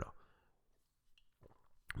world. I don't know.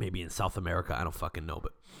 Maybe in South America. I don't fucking know.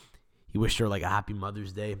 But he wished her like a happy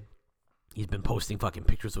Mother's Day. He's been posting fucking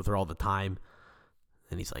pictures with her all the time.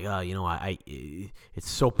 And he's like, it's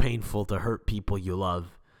so painful to hurt people you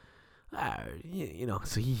love.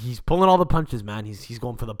 So he's pulling all the punches, man. He's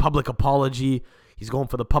going for the public apology. He's going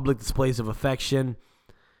for the public displays of affection.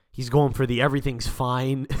 He's going for the everything's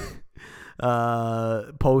fine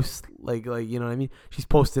post. Like you know what I mean? She's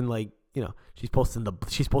posting she's posting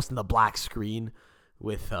the black screen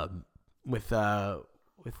with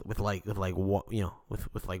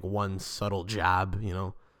one subtle jab,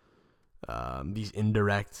 these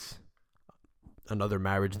indirects, another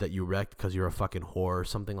marriage that you wrecked because you're a fucking whore or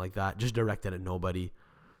something like that, just directed at nobody,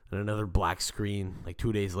 and another black screen like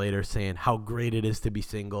 2 days later saying how great it is to be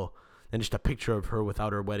single, and just a picture of her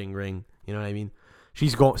without her wedding ring. You know what I mean?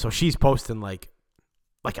 She's posting like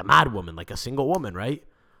a mad woman, like a single woman, right?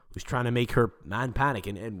 Who's trying to make her man panic,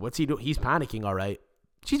 and what's he doing? He's panicking, all right.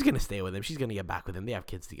 She's going to stay with him. She's going to get back with him. They have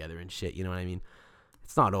kids together and shit. You know what I mean?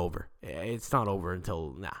 It's not over. It's not over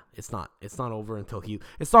until it's not over until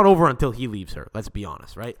he leaves her. Let's be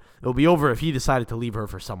honest, right? It'll be over if he decided to leave her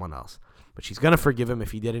for someone else. But she's going to forgive him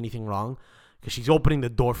if he did anything wrong because she's opening the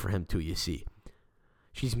door for him too, you see.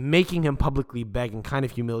 She's making him publicly beg and kind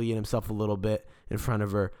of humiliate himself a little bit in front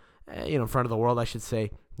of her, in front of the world, I should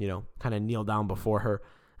say, kind of kneel down before her.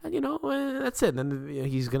 And, that's it. And then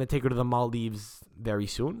he's going to take her to the Maldives very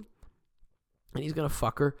soon. And he's going to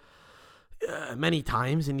fuck her many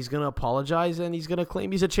times. And he's going to apologize. And he's going to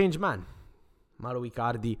claim he's a changed man. Mauro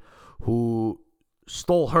Icardi, who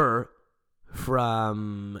stole her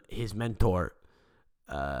from his mentor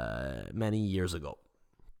many years ago.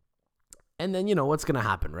 And then, what's going to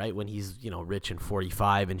happen, right? When he's, rich and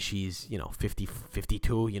 45 and she's, 50,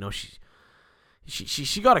 52,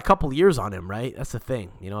 She got a couple years on him, right? That's the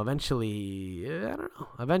thing. Eventually, I don't know.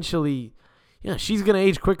 Eventually, she's going to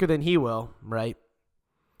age quicker than he will, right?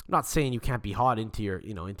 I'm not saying you can't be hot into your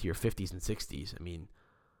 50s and 60s. I mean,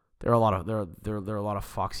 there are a lot of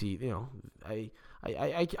foxy, I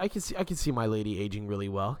can see my lady aging really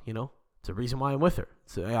well, It's a reason why I'm with her.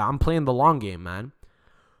 So I'm playing the long game, man.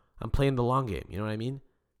 I'm playing the long game, you know what I mean?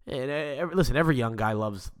 And listen, every young guy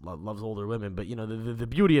loves older women, but the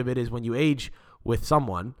beauty of it is when you age with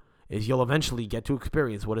someone is you'll eventually get to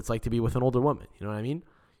experience what it's like to be with an older woman. You know what I mean?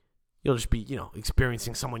 You'll just be,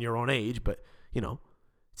 experiencing someone your own age, but,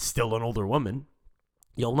 still an older woman.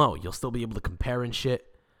 You'll know. You'll still be able to compare and shit.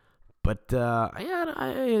 But so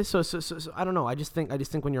I don't know. I just think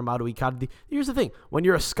when you're Mauro Icardi, here's the thing: when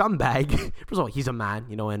you're a scumbag, first of all, he's a man,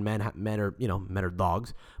 and men are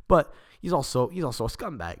dogs, but he's also a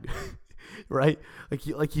scumbag, right? I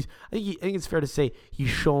think it's fair to say he's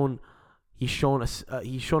shown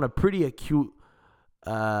a pretty acute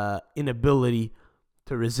inability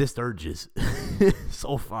to resist urges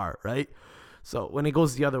so far, right? So when it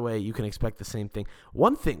goes the other way, you can expect the same thing.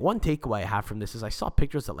 One takeaway I have from this is I saw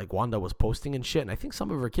pictures that like Wanda was posting and shit, and I think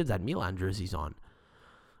some of her kids had Milan jerseys on,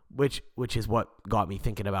 which is what got me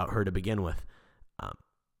thinking about her to begin with. I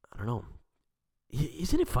don't know.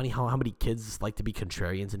 Isn't it funny how many kids like to be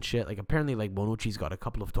contrarians and shit? Like apparently like Bonucci's got a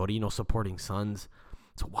couple of Torino supporting sons.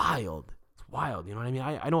 It's wild. You know what I mean?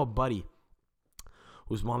 I know a buddy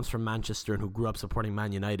whose mom's from Manchester and who grew up supporting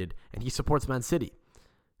Man United, and he supports Man City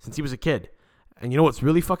since he was a kid. And you know what's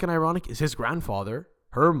really fucking ironic is his grandfather,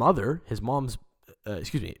 her mother, her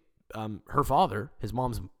father, his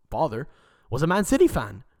mom's father, was a Man City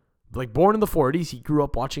fan. Like born in the 40s, he grew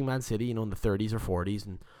up watching Man City, in the 30s or 40s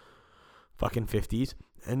and fucking 50s.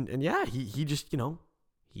 And yeah, he just,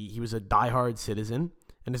 he was a diehard citizen.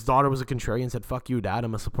 And his daughter was a contrarian and said, "Fuck you, Dad,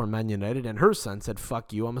 I'm going to support Man United." And her son said,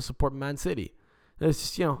 "Fuck you, I'm going to support Man City." And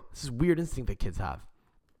it's just, this is weird instinct that kids have.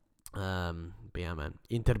 But yeah, man.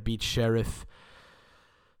 Inter beat Sheriff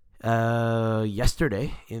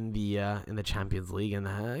yesterday in the Champions League, and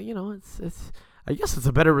it's I guess it's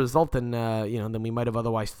a better result than than we might have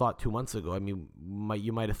otherwise thought 2 months ago. I mean,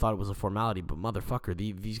 you might have thought it was a formality, but motherfucker,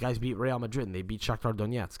 these guys beat Real Madrid and they beat Shakhtar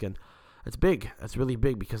Donetsk, and it's big. That's really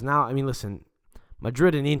big because now, I mean, listen,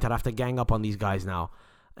 Madrid and Inter have to gang up on these guys now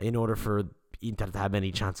in order for Inter to have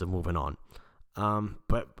any chance of moving on.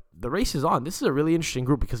 But the race is on. This is a really interesting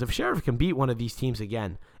group because if Sheriff can beat one of these teams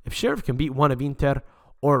again, if Sheriff can beat one of Inter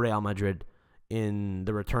or Real Madrid in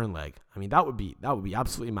the return leg, I mean that would be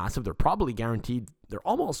absolutely massive. They're probably guaranteed. They're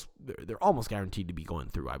almost guaranteed to be going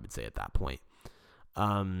through, I would say, at that point.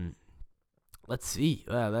 Let's see.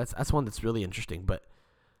 That's one that's really interesting. But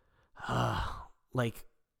we're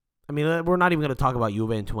not even going to talk about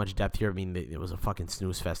Juve in too much depth here. I mean, it was a fucking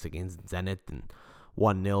snooze fest against Zenit, and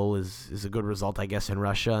 1-0 is a good result, I guess, in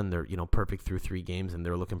Russia, and they're perfect through 3 games, and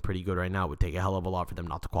they're looking pretty good right now. It would take a hell of a lot for them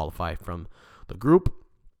not to qualify from the group.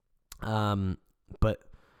 But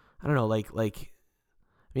I don't know, I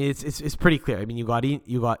mean, it's pretty clear. I mean, you've got Juve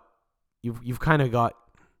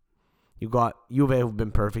who've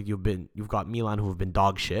been perfect. You've got Milan who've been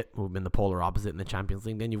dog shit, who've been the polar opposite in the Champions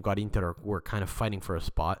League. Then you've got Inter who are kind of fighting for a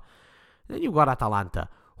spot. And then you've got Atalanta,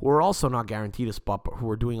 who are also not guaranteed a spot, but who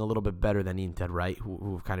are doing a little bit better than Inter, right?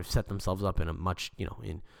 Who've kind of set themselves up in a much,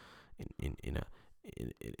 in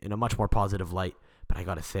a much more positive light. But I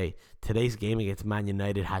gotta say, today's game against Man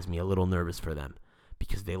United has me a little nervous for them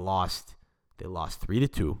because they lost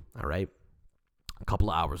 3-2. All right, a couple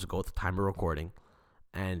of hours ago at the time of recording,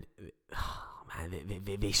 and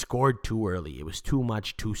they scored too early. It was too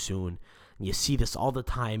much too soon. And you see this all the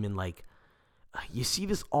time in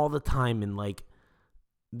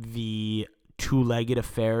the two-legged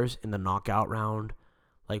affairs in the knockout round.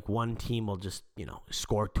 Like one team will just,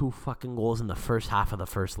 score 2 fucking goals in the first half of the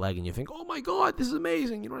first leg, and you think, "Oh my God, this is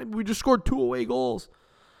amazing." You know what I mean? We just scored 2 away goals.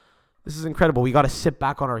 This is incredible. We got to sit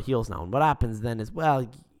back on our heels now. And what happens then is, well,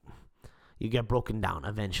 you get broken down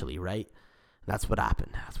eventually, right? That's what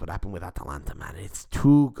happened. That's what happened with Atalanta, man. It's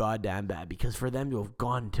too goddamn bad because for them to have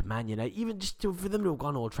gone to Man United, even just for them to have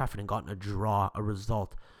gone to Old Trafford and gotten a draw, a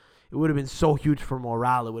result, it would have been so huge for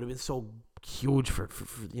morale. It would have been so huge for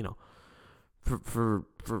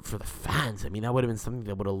the fans. I mean, that would have been something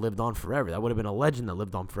that would have lived on forever. That would have been a legend that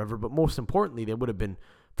lived on forever. But most importantly, they would have been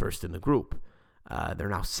first in the group. They're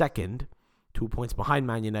now second, 2 points behind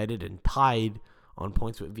Man United and tied on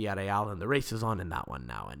points with Villarreal, and the race is on in that one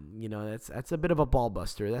now. And, that's a bit of a ball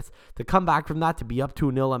buster. That's to come back from that, to be up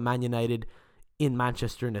 2-0 at Man United in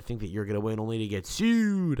Manchester and to think that you're going to win only to get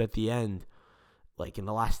sued at the end, like in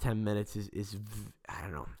the last 10 minutes is I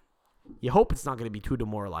don't know. You hope it's not going to be too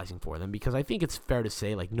demoralizing for them because I think it's fair to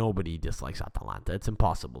say, like, nobody dislikes Atalanta. It's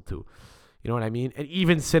impossible to. You know what I mean? And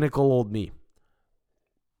even cynical old me,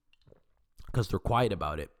 because they're quiet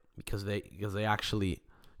about it, because they actually,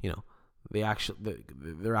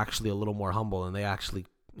 they're actually a little more humble, and they actually,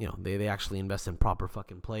 they actually invest in proper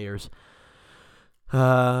fucking players,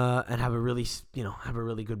 and have a really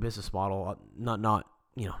good business model. Not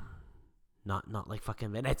like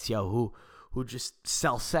fucking Venezia who just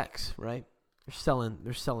sell sex, right? They're selling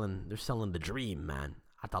the dream, man.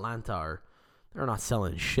 Atalanta they're not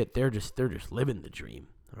selling shit. They're just living the dream,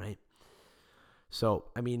 right? So,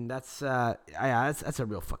 I mean, that's a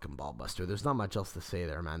real fucking ball buster. There's not much else to say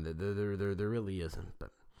there, man. There really isn't.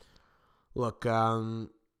 But Look,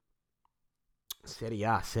 Serie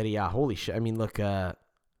A. Holy shit. I mean, look, that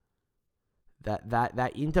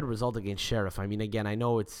Inter result against Sheriff. I mean, again, I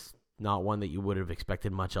know it's not one that you would have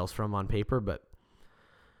expected much else from on paper, but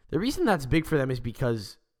the reason that's big for them is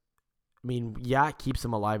because, I mean, yeah, it keeps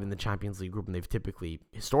them alive in the Champions League group, and they've typically,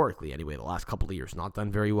 historically anyway, the last couple of years, not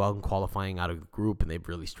done very well in qualifying out of the group, and they've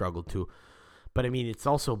really struggled to. But I mean, it's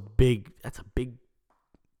also big. That's a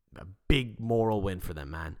big moral win for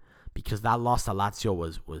them, man, because that loss to Lazio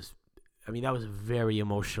was. I mean, that was a very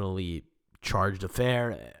emotionally charged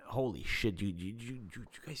affair. Holy shit, you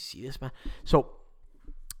guys see this, man? So,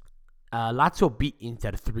 Lazio beat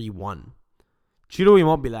Inter 3-1. Ciro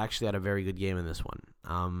Immobile actually had a very good game in this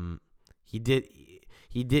one. He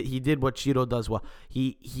did what Ciro does well.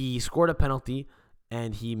 He scored a penalty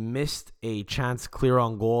and he missed a chance clear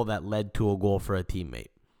on goal that led to a goal for a teammate.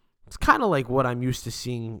 It's kind of like what I'm used to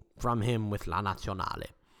seeing from him with La Nazionale.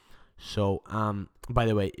 So, by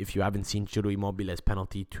the way, if you haven't seen Ciro Immobile's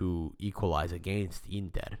penalty to equalize against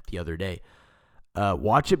Inter the other day,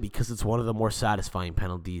 watch it because it's one of the more satisfying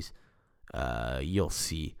penalties you'll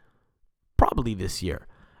see probably this year.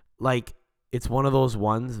 Like, it's one of those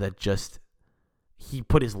ones that just, he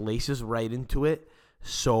put his laces right into it,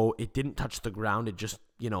 so it didn't touch the ground. It just,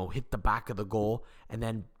 hit the back of the goal and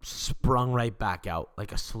then sprung right back out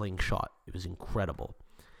like a slingshot. It was incredible.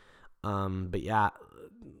 But yeah,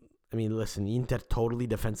 I mean, listen, Inter totally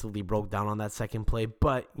defensively broke down on that second play,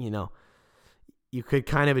 but, you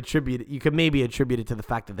could maybe attribute it to the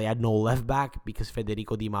fact that they had no left back because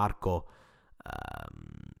Federico Di Marco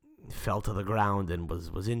fell to the ground and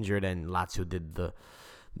was injured, and Lazio did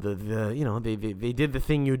they did the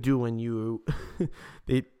thing you do when you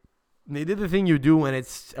they did the thing you do when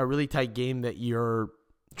it's a really tight game that you're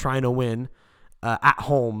trying to win at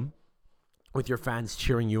home with your fans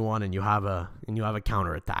cheering you on, and you have a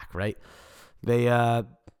counter attack, right? They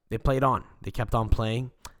played on. They kept on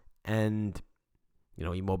playing, and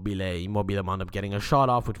Immobile wound up getting a shot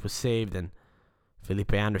off, which was saved, and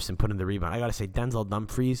Felipe Anderson put in the rebound. I gotta say, Denzel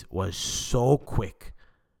Dumfries was so quick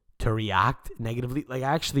to react negatively. Like,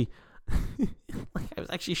 I was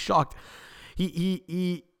actually shocked.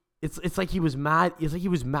 It's like he was mad. It's like he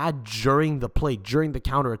was mad during the play, during the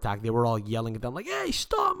counterattack. They were all yelling at them like, "Hey,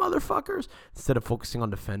 stop, motherfuckers!" instead of focusing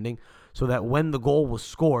on defending. So that when the goal was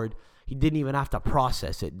scored, he didn't even have to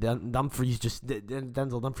process it. Denzel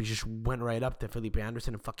Dumfries just went right up to Felipe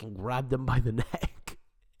Anderson and fucking grabbed him by the neck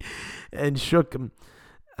and shook him.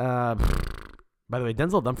 By the way,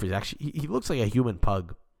 Denzel Dumfries actually he looks like a human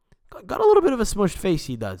pug. Got a little bit of a smushed face.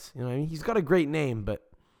 He does. You know what I mean? He's got a great name, but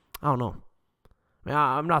I don't know. I mean,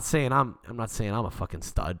 I'm not saying I'm a fucking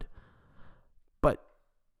stud, but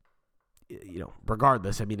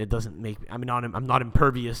regardless, I mean, it doesn't make. I'm not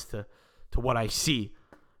impervious to what I see.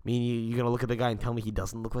 I mean, you're gonna look at the guy and tell me he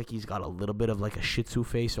doesn't look like he's got a little bit of like a Shih Tzu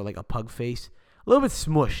face or like a pug face, a little bit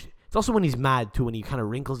smushed. It's also when he's mad too, when he kind of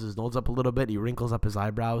wrinkles his nose up a little bit, he wrinkles up his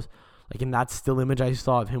eyebrows. Like in that still image I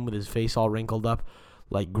saw of him with his face all wrinkled up,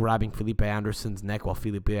 like grabbing Felipe Anderson's neck while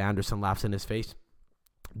Felipe Anderson laughs in his face.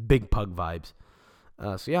 Big pug vibes.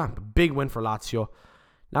 So yeah, big win for Lazio.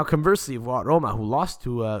 Now conversely, Roma, who lost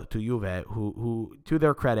to Juve, who to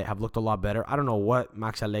their credit have looked a lot better. I don't know what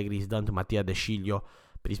Max Allegri's done to Mattia De Sciglio,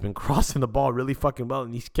 but he's been crossing the ball really fucking well,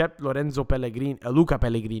 and he's kept Luca Pellegrini,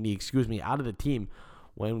 out of the team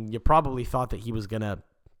when you probably thought that he was gonna,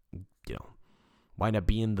 wind up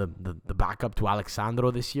being the backup to Alexandro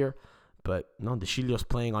this year. But no, De Sciglio's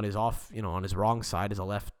playing on his on his wrong side as a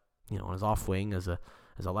left, on his off wing as a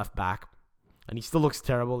left back. And he still looks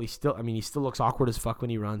terrible. He still looks awkward as fuck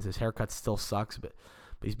when he runs. His haircut still sucks, but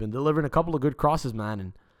he's been delivering a couple of good crosses, man.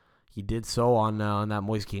 And he did so on that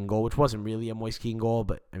Moise Kean goal, which wasn't really a Moise Kean goal,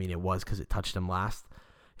 but I mean it was because it touched him last.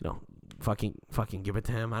 Fucking give it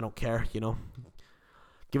to him. I don't care.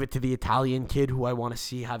 Give it to the Italian kid who I want to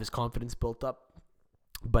see have his confidence built up.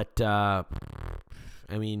 But I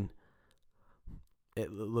mean,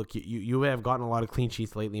 look, you have gotten a lot of clean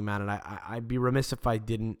sheets lately, man, and I'd be remiss if I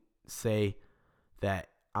didn't say that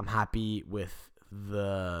I'm happy with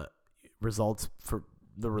the results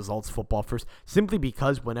football first, simply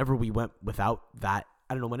because whenever we went without that,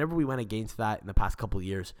 whenever we went against that in the past couple of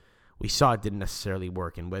years, we saw it didn't necessarily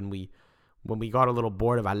work. And when we got a little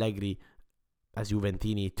bored of Allegri as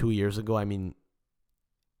Juventini 2 years ago, I mean,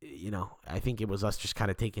 I think it was us just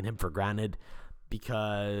kind of taking him for granted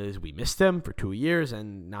because we missed him for 2 years,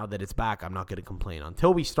 and now that it's back, I'm not going to complain.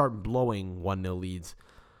 Until we start blowing 1-0 leads,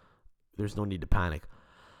 there's no need to panic.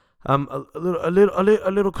 A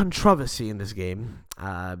little controversy in this game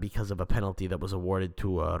because of a penalty that was awarded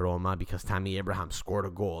to Roma because Tammy Abraham scored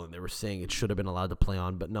a goal and they were saying it should have been allowed to play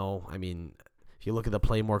on, but no. I mean, if you look at the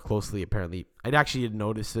play more closely, apparently I actually didn't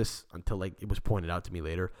notice this until like it was pointed out to me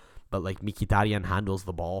later. But like Mkhitaryan handles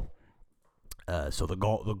the ball, so the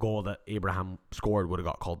goal that Abraham scored would have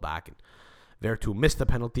got called back, and Vertu missed the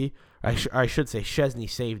penalty. I should say Szczesny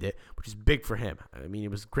saved it, which is big for him. I mean,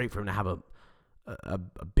 it was great for him to have a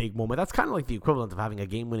big moment. That's kind of like the equivalent of having a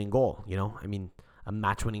game-winning goal, you know? I mean, a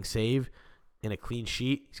match-winning save in a clean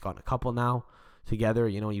sheet. He's gotten a couple now together.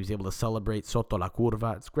 You know, he was able to celebrate Sotto la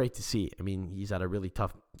Curva. It's great to see. I mean, he's had a really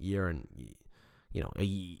tough year and, you know,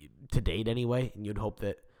 to date anyway, and you'd hope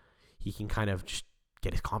that he can kind of just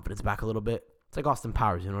get his confidence back a little bit. It's like Austin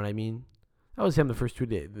Powers, you know what I mean? That was him the first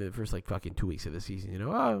like fucking 2 weeks of the season, you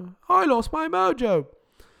know? Oh, I lost my mojo.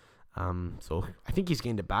 So I think he's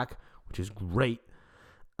gained it back, which is great.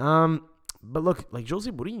 But look, like Jose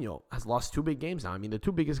Mourinho has lost 2 big games now. I mean, the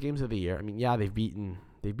 2 biggest games of the year. I mean, yeah, they've beaten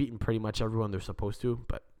pretty much everyone they're supposed to,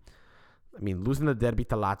 but I mean, losing the derby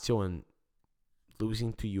to Lazio and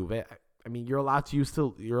losing to Juve. I mean, you're allowed to lose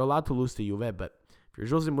to Juve, but if you're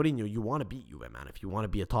Jose Mourinho, you want to beat Juve, man. If you want to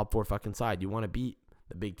be a top 4 fucking side, you want to beat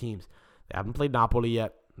the big teams. They haven't played Napoli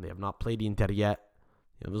yet. They have not played Inter yet.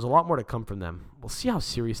 You know, there's a lot more to come from them. We'll see how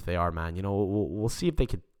serious they are, man. You know, we'll see if they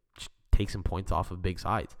could take some points off of big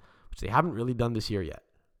sides, which they haven't really done this year yet.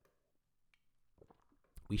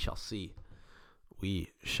 We shall see.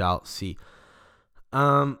 We shall see.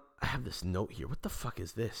 I have this note here. What the fuck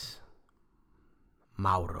is this?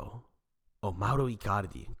 Mauro. Oh, Mauro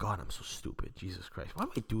Icardi. God, I'm so stupid. Jesus Christ. Why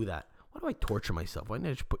do I do that? Why do I torture myself? Why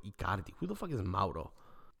didn't I just put Icardi? Who the fuck is Mauro?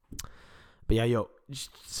 But yeah, yo,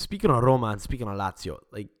 speaking of Roma and speaking of Lazio,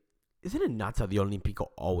 like, isn't it nuts how the Olimpico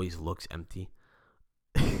always looks empty?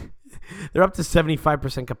 They're up to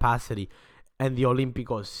 75% capacity, and the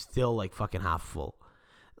Olimpico is still like fucking half full.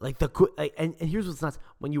 Like and here's what's nuts: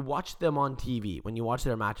 when you watch them on TV, when you watch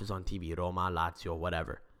their matches on TV, Roma, Lazio,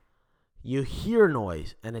 whatever, you hear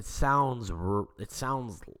noise and it sounds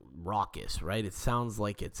raucous, right? It sounds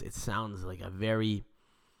like it sounds like a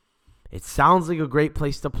great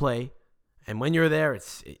place to play. And when you're there,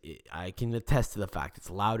 I can attest to the fact it's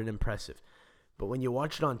loud and impressive. But when you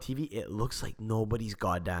watch it on TV, it looks like nobody's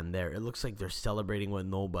goddamn there. It looks like they're celebrating with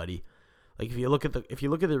nobody. Like if you look at the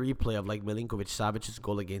replay of like Milinkovic-Savic's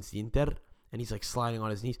goal against Inter, and he's like sliding on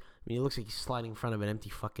his knees. I mean, it looks like he's sliding in front of an empty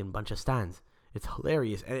fucking bunch of stands. It's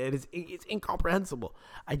hilarious, and it's incomprehensible.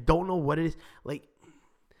 I don't know what it is. Like,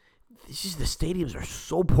 it's just the stadiums are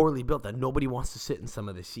so poorly built that nobody wants to sit in some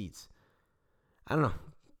of the seats. I don't know.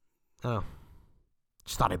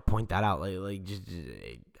 Just thought I'd point that out. I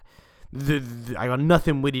got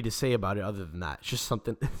nothing witty to say about it other than that. It's just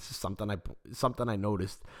something I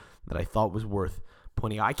noticed that I thought was worth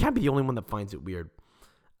pointing out. I can't be the only one that finds it weird.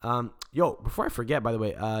 Before I forget, by the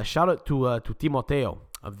way, shout out to Timoteo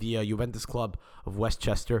of the Juventus Club of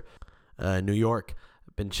Westchester, New York.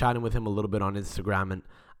 I've been chatting with him a little bit on Instagram, and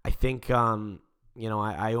I think I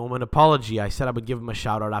owe him an apology. I said I would give him a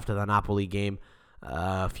shout out after the Napoli game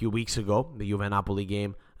a few weeks ago, the Juve-Napoli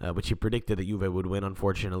game, which he predicted that Juve would win.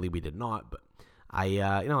 Unfortunately, we did not. But I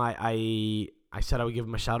said I would give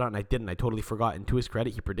him a shout out, and I didn't. I totally forgot. And to his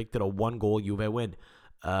credit, he predicted a 1-goal Juve win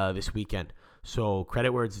this weekend. So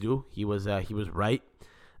credit where it's due. He was right.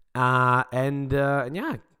 And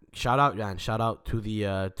shout out, man. Shout out to the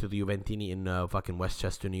Juventini in fucking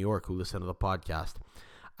Westchester, New York, who listen to the podcast.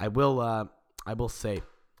 I will say,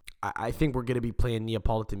 I think we're gonna be playing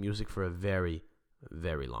Neapolitan music for a very,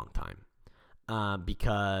 very long time,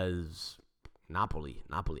 because Napoli.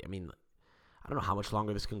 I mean, I don't know how much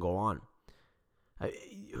longer this can go on.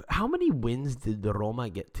 How many wins did the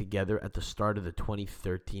Roma get together at the start of the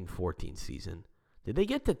 2013-14 season? Did they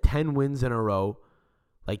get to 10 wins in a row?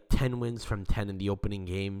 Like 10 wins from 10 in the opening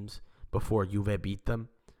games before Juve beat them?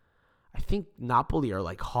 I think Napoli are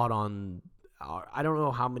like hot on... I don't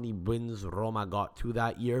know how many wins Roma got to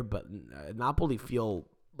that year, but Napoli feel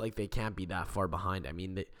like they can't be that far behind. I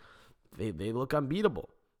mean, they look unbeatable.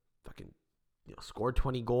 Fucking, scored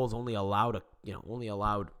 20 goals, only allowed,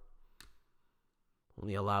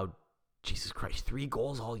 Jesus Christ, 3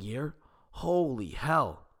 goals all year? Holy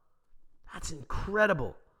hell. That's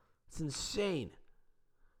incredible. It's insane.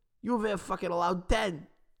 Juve have fucking allowed 10.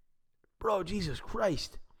 Bro, Jesus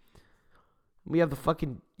Christ. We have the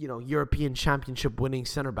fucking, European Championship winning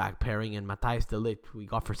center back pairing in Matthijs de Ligt, who we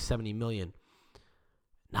got for $70 million.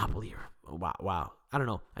 Napoli, wow. I don't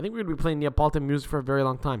know. I think we're going to be playing Neapolitan music for a very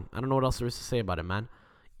long time. I don't know what else there is to say about it, man.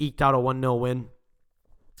 Eked out a 1-0 win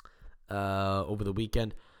over the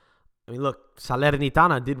weekend. I mean, look,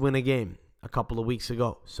 Salernitana did win a game a couple of weeks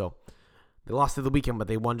ago. So they lost to the weekend, but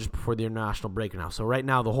they won just before the international break now. So right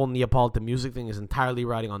now, the whole Neapolitan music thing is entirely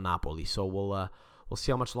riding on Napoli. So we'll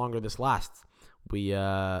see how much longer this lasts.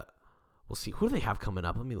 We'll see. Who do they have coming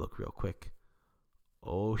up? Let me look real quick.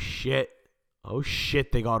 Oh shit!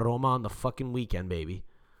 They got Roma on the fucking weekend, baby.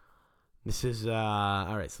 This is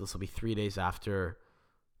all right. So this will be 3 days after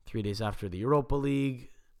the Europa League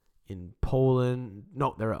in Poland.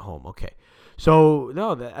 No, they're at home. Okay, so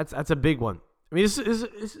no, that's a big one. I mean, this is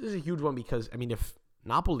a huge one because I mean, if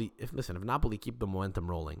Napoli keep the momentum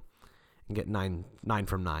rolling and get nine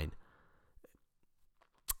from 9,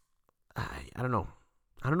 I don't know.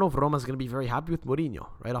 I don't know if Roma's going to be very happy with Mourinho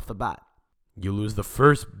right off the bat. You lose the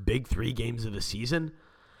first big 3 games of the season.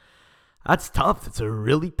 That's tough. It's a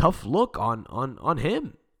really tough look on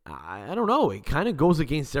him. I don't know. It kind of goes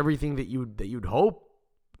against everything that you'd hope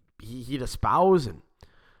he'd espouse, and I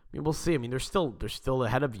mean, we'll see. I mean, they're still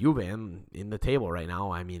ahead of Juve in the table right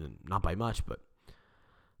now. I mean, not by much, but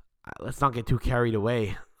let's not get too carried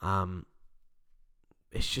away.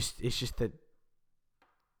 It's just that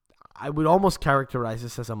I would almost characterize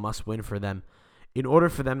this as a must-win for them, in order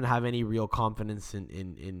for them to have any real confidence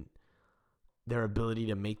in their ability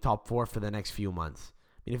to make top 4 for the next few months.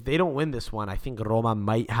 I mean, if they don't win this one, I think Roma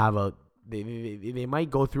might have they might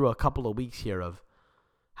go through a couple of weeks here of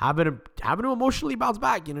having to emotionally bounce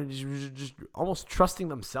back. You know, just almost trusting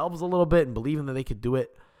themselves a little bit and believing that they could do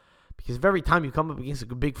it. Because every time you come up against a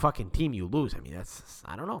big fucking team, you lose. I mean,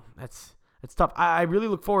 I don't know. That's tough. I really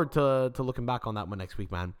look forward to looking back on that one next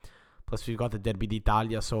week, man. Plus, we've got the Derby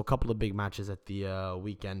d'Italia, so a couple of big matches at the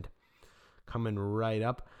weekend coming right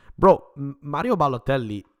up. Bro, Mario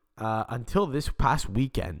Balotelli, until this past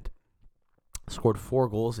weekend, scored 4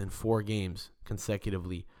 goals in 4 games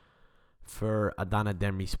consecutively for Adana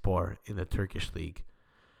Demirspor in the Turkish league.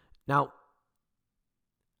 Now,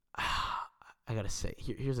 I gotta say,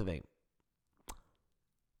 here's the thing.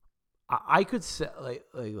 I could say, like,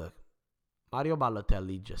 look, Mario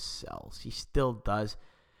Balotelli just sells. He still does.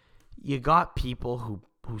 You got people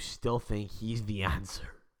who still think he's the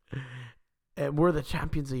answer. And we're the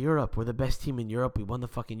champions of Europe. We're the best team in Europe. We won the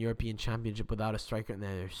fucking European Championship without a striker. And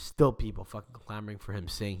there's still people fucking clamoring for him,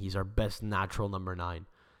 saying he's our best natural number 9.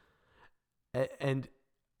 And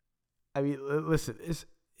I mean, listen,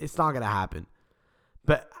 it's not going to happen.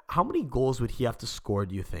 But how many goals would he have to score,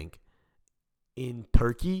 do you think, in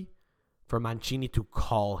Turkey for Mancini to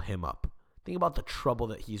call him up? Think about the trouble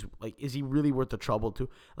that he's, like, is he really worth the trouble to,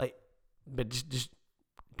 like, but just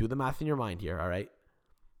do the math in your mind here, all right?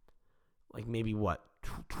 Like, maybe what,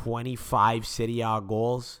 25 Serie A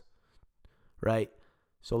goals, right?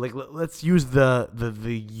 So, like, let's use the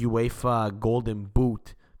UEFA Golden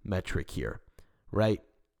Boot metric here, right?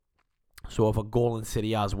 So if a goal in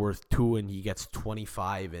Serie A is worth 2 and he gets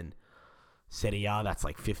 25 in Serie A, that's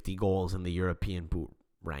like 50 goals in the European boot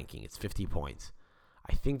ranking. It's 50 points.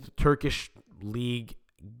 I think the Turkish league,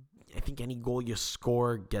 I think any goal you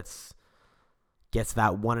score gets that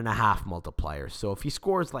 1.5 multiplier. So if he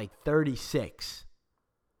scores like 36,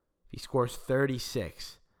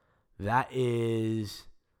 that is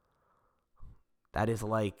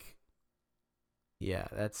like, yeah,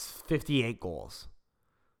 that's 58 goals.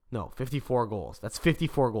 No, 54 goals. That's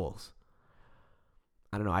 54 goals.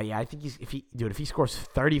 I don't know. I think if he scores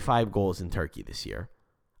 35 goals in Turkey this year,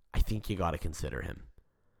 I think you got to consider him.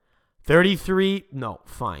 33, no,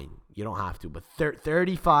 fine. You don't have to. But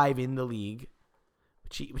 35 in the league,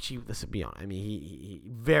 which he let's be honest. I mean, he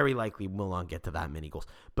very likely will not get to that many goals.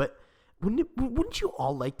 But wouldn't you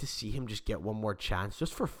all like to see him just get one more chance,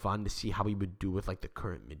 just for fun, to see how he would do with like the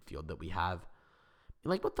current midfield that we have?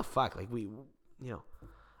 Like, what the fuck? Like,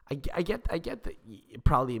 I get that it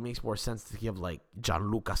probably makes more sense to give like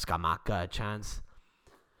Gianluca Scamacca a chance.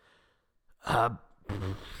 But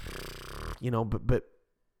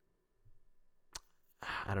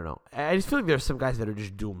I don't know. I just feel like there's some guys that are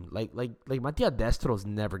just doomed. Like Mattia Destro is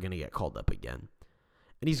never gonna get called up again,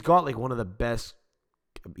 and he's got like one of the best.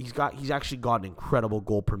 He's actually got an incredible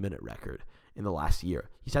goal per minute record in the last year.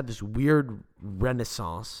 He's had this weird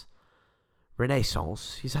renaissance.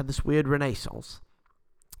 He's had this weird renaissance.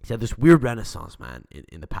 He's had this weird renaissance, man,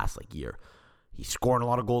 in the past like year. He's scoring a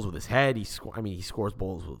lot of goals with his head. He scores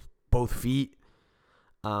goals with both feet.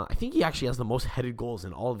 I think he actually has the most headed goals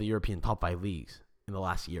in all of the European top 5 leagues in the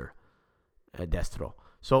last year, Destro.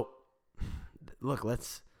 So, look,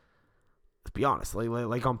 let's be honest.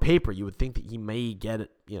 Like on paper, you would think that he may get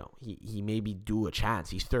it. You know, he maybe do a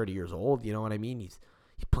chance. He's 30 years old. You know what I mean? He's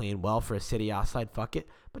playing well for a Serie A side. Fuck it,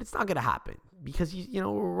 but it's not gonna happen because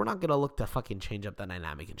we're not gonna look to fucking change up that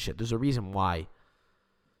dynamic and shit. There's a reason why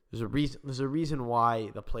There's a reason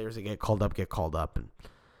why the players that get called up, and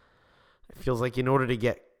it feels like in order to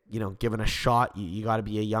get, given a shot, you got to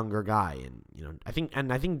be a younger guy. And, I think,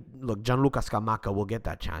 look, Gianluca Scamacca will get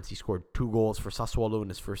that chance. He scored 2 goals for Sassuolo in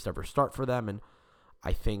his first ever start for them. And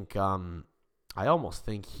I think, I almost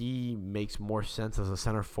think he makes more sense as a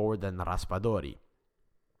center forward than Raspadori.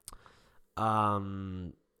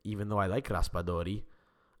 Even though I like Raspadori,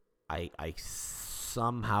 I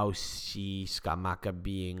somehow see Scamacca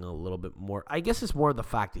being a little bit more. I guess it's more the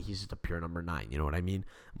fact that he's just a pure number 9. You know what I mean?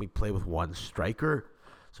 We play with one striker.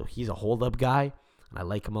 So he's a hold-up guy, and I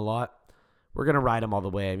like him a lot. We're going to ride him all the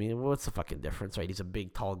way. I mean, what's the fucking difference, right? He's a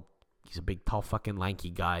big, tall, fucking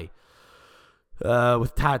lanky guy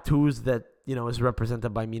with tattoos that, is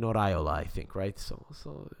represented by Mino Raiola, I think, right? So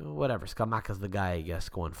whatever. Scamacca's the guy, I guess,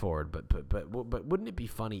 going forward. But wouldn't it be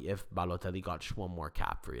funny if Balotelli got one more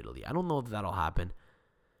cap for Italy? I don't know if that'll happen.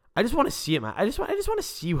 I just want to see him. I just want to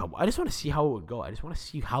see how it would go. I just want to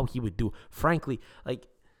see how he would do. Frankly, like,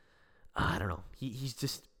 I don't know. He's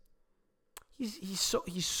so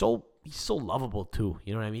lovable too.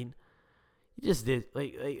 You know what I mean? He just did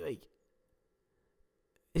like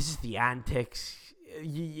it's just the antics.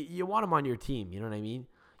 You want him on your team. You know what I mean?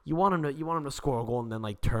 You want him to score a goal and then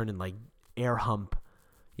like turn and like air hump,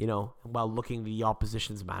 while looking the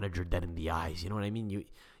opposition's manager dead in the eyes. You know what I mean?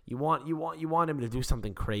 You want him to do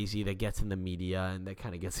something crazy that gets in the media and that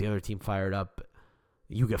kind of gets the other team fired up.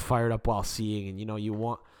 You get fired up while seeing, and you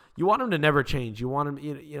want him to never change. You want him,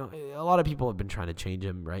 a lot of people have been trying to change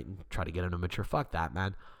him, right, and try to get him to mature. Fuck that,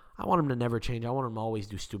 man. I want him to never change. I want him to always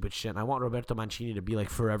do stupid shit. And I want Roberto Mancini to be like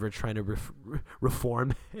forever trying to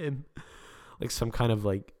reform him, like some kind of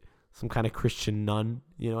Christian nun.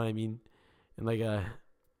 You know what I mean? And like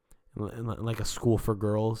a school for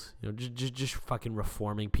girls. Just fucking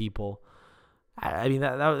reforming people. I mean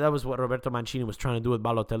that was what Roberto Mancini was trying to do with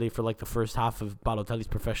Balotelli for like the first half of Balotelli's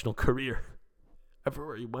professional career.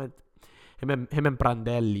 Everywhere he went, him and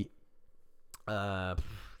Prandelli. Yeah,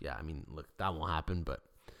 I mean, look, that won't happen, but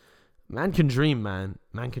man can dream, man.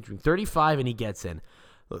 Man can dream. 35 and he gets in.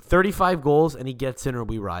 Look, 35 goals and he gets in, or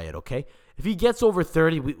we riot. Okay, if he gets over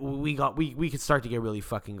 30, we could start to get really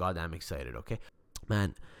fucking goddamn excited. Okay,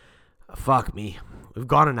 man. Fuck me. We've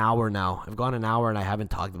gone an hour now. I've gone an hour and I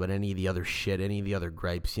haven't talked about any of the other shit, any of the other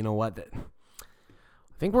gripes. You know what? I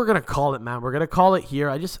think we're going to call it, man. We're going to call it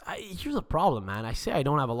here. Here's the problem, man. I say I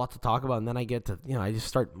don't have a lot to talk about, and then I get to,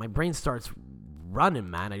 my brain starts running,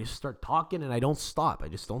 man. I just start talking, and I don't stop. I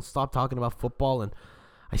just don't stop talking about football, and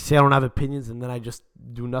I say I don't have opinions, and then I just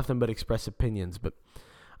do nothing but express opinions. But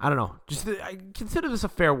I don't know. I consider this a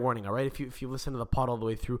fair warning, all right? If you listen to the pod all the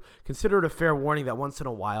way through, consider it a fair warning that once in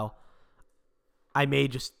a while, I may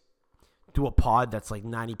just do a pod that's like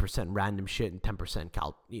 90% random shit and 10%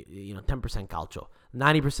 10% calcio.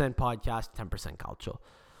 90% podcast, 10% calcio.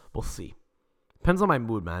 We'll see. Depends on my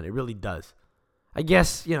mood, man. It really does. I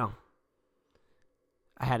guess, I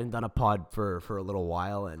hadn't done a pod for a little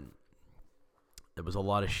while, and there was a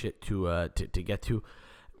lot of shit to get to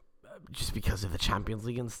just because of the Champions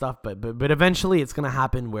League and stuff. But eventually it's gonna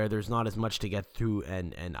happen where there's not as much to get through,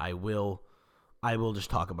 and I will just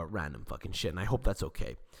talk about random fucking shit, and I hope that's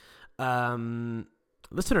okay.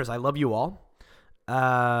 Listeners, I love you all.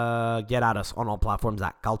 Get at us on all platforms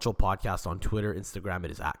at Calcio Podcast on Twitter, Instagram. It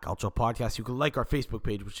is at Calcio Podcast. You can like our Facebook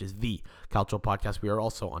page, which is the Calcio Podcast. We are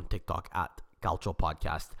also on TikTok at Calcio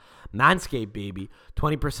Podcast. Manscaped, baby,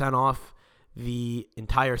 20% off the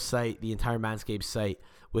entire site, the entire Manscaped site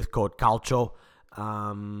with code Calcio.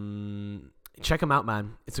 Check them out,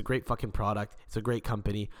 man. It's a great fucking product. It's a great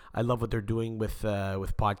company. I love what they're doing with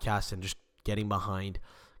podcasts and just getting behind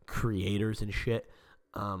creators and shit.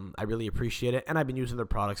 I really appreciate it, and I've been using their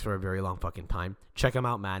products for a very long fucking time. Check them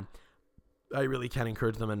out, man. I really can't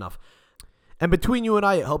encourage them enough. And between you and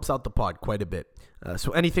I, it helps out the pod quite a bit.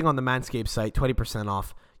 So anything on the Manscaped site, 20%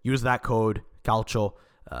 off. Use that code Calcio.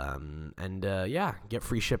 Get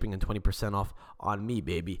free shipping and 20% off on me,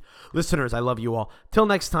 baby. Listeners, I love you all. Till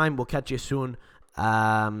next time, we'll catch you soon.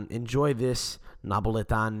 Enjoy this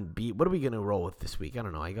Napoletan beat. What are we going to roll with this week? I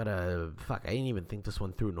don't know. I didn't even think this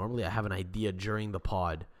one through. Normally, I have an idea during the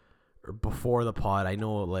pod or before the pod. I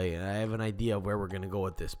know, I have an idea of where we're going to go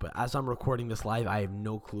with this. But as I'm recording this live, I have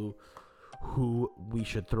no clue who we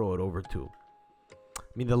should throw it over to. I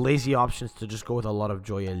mean, the lazy option is to just go with a lot of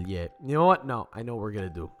Joyelie. You know what? No, I know what we're gonna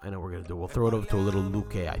do. We'll throw it over to a little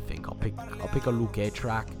Luque. I think I'll pick a Luque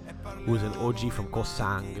track, who's an OG from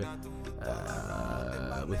Kosang,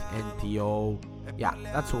 with NTO. Yeah,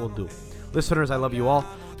 that's what we'll do. Listeners, I love you all,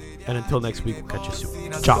 and until next week, we'll catch you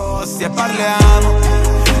soon. Ciao.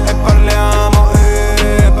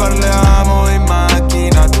 Parliamo in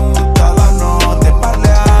macchina tu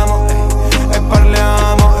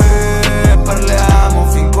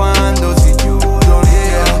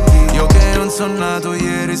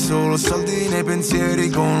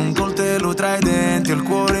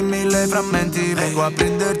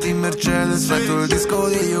aspetto il disco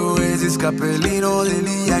degli Oasis, cappellino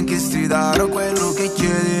degli Yankees, ti darò quello che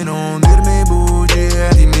chiedi, non dirmi bugie.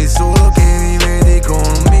 Dimmi solo che mi vedi con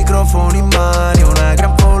un microfono in mano, una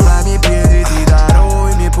gran folla ai miei piedi, ti darò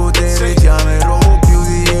i miei poteri, ti amerò più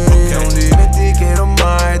di ieri, non dimenticherò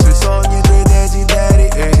mai i tuoi sogni, i tuoi desideri,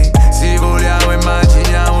 ehi. Se vogliamo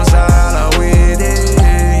immaginiamo sarà la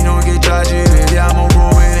wedding, noi che già ci vediamo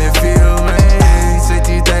come nei film, ehi. Se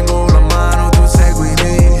ti tengo la mano tu seguimi,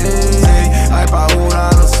 ehi. Hai paura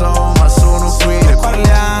lo so ma sono qui e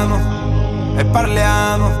parliamo, e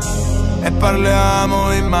parliamo, e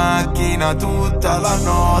parliamo in macchina tutta la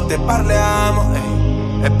notte, parliamo,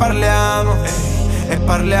 e parliamo, e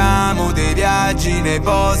parliamo dei viaggi nei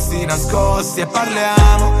posti nascosti, e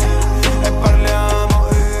parliamo, e parliamo.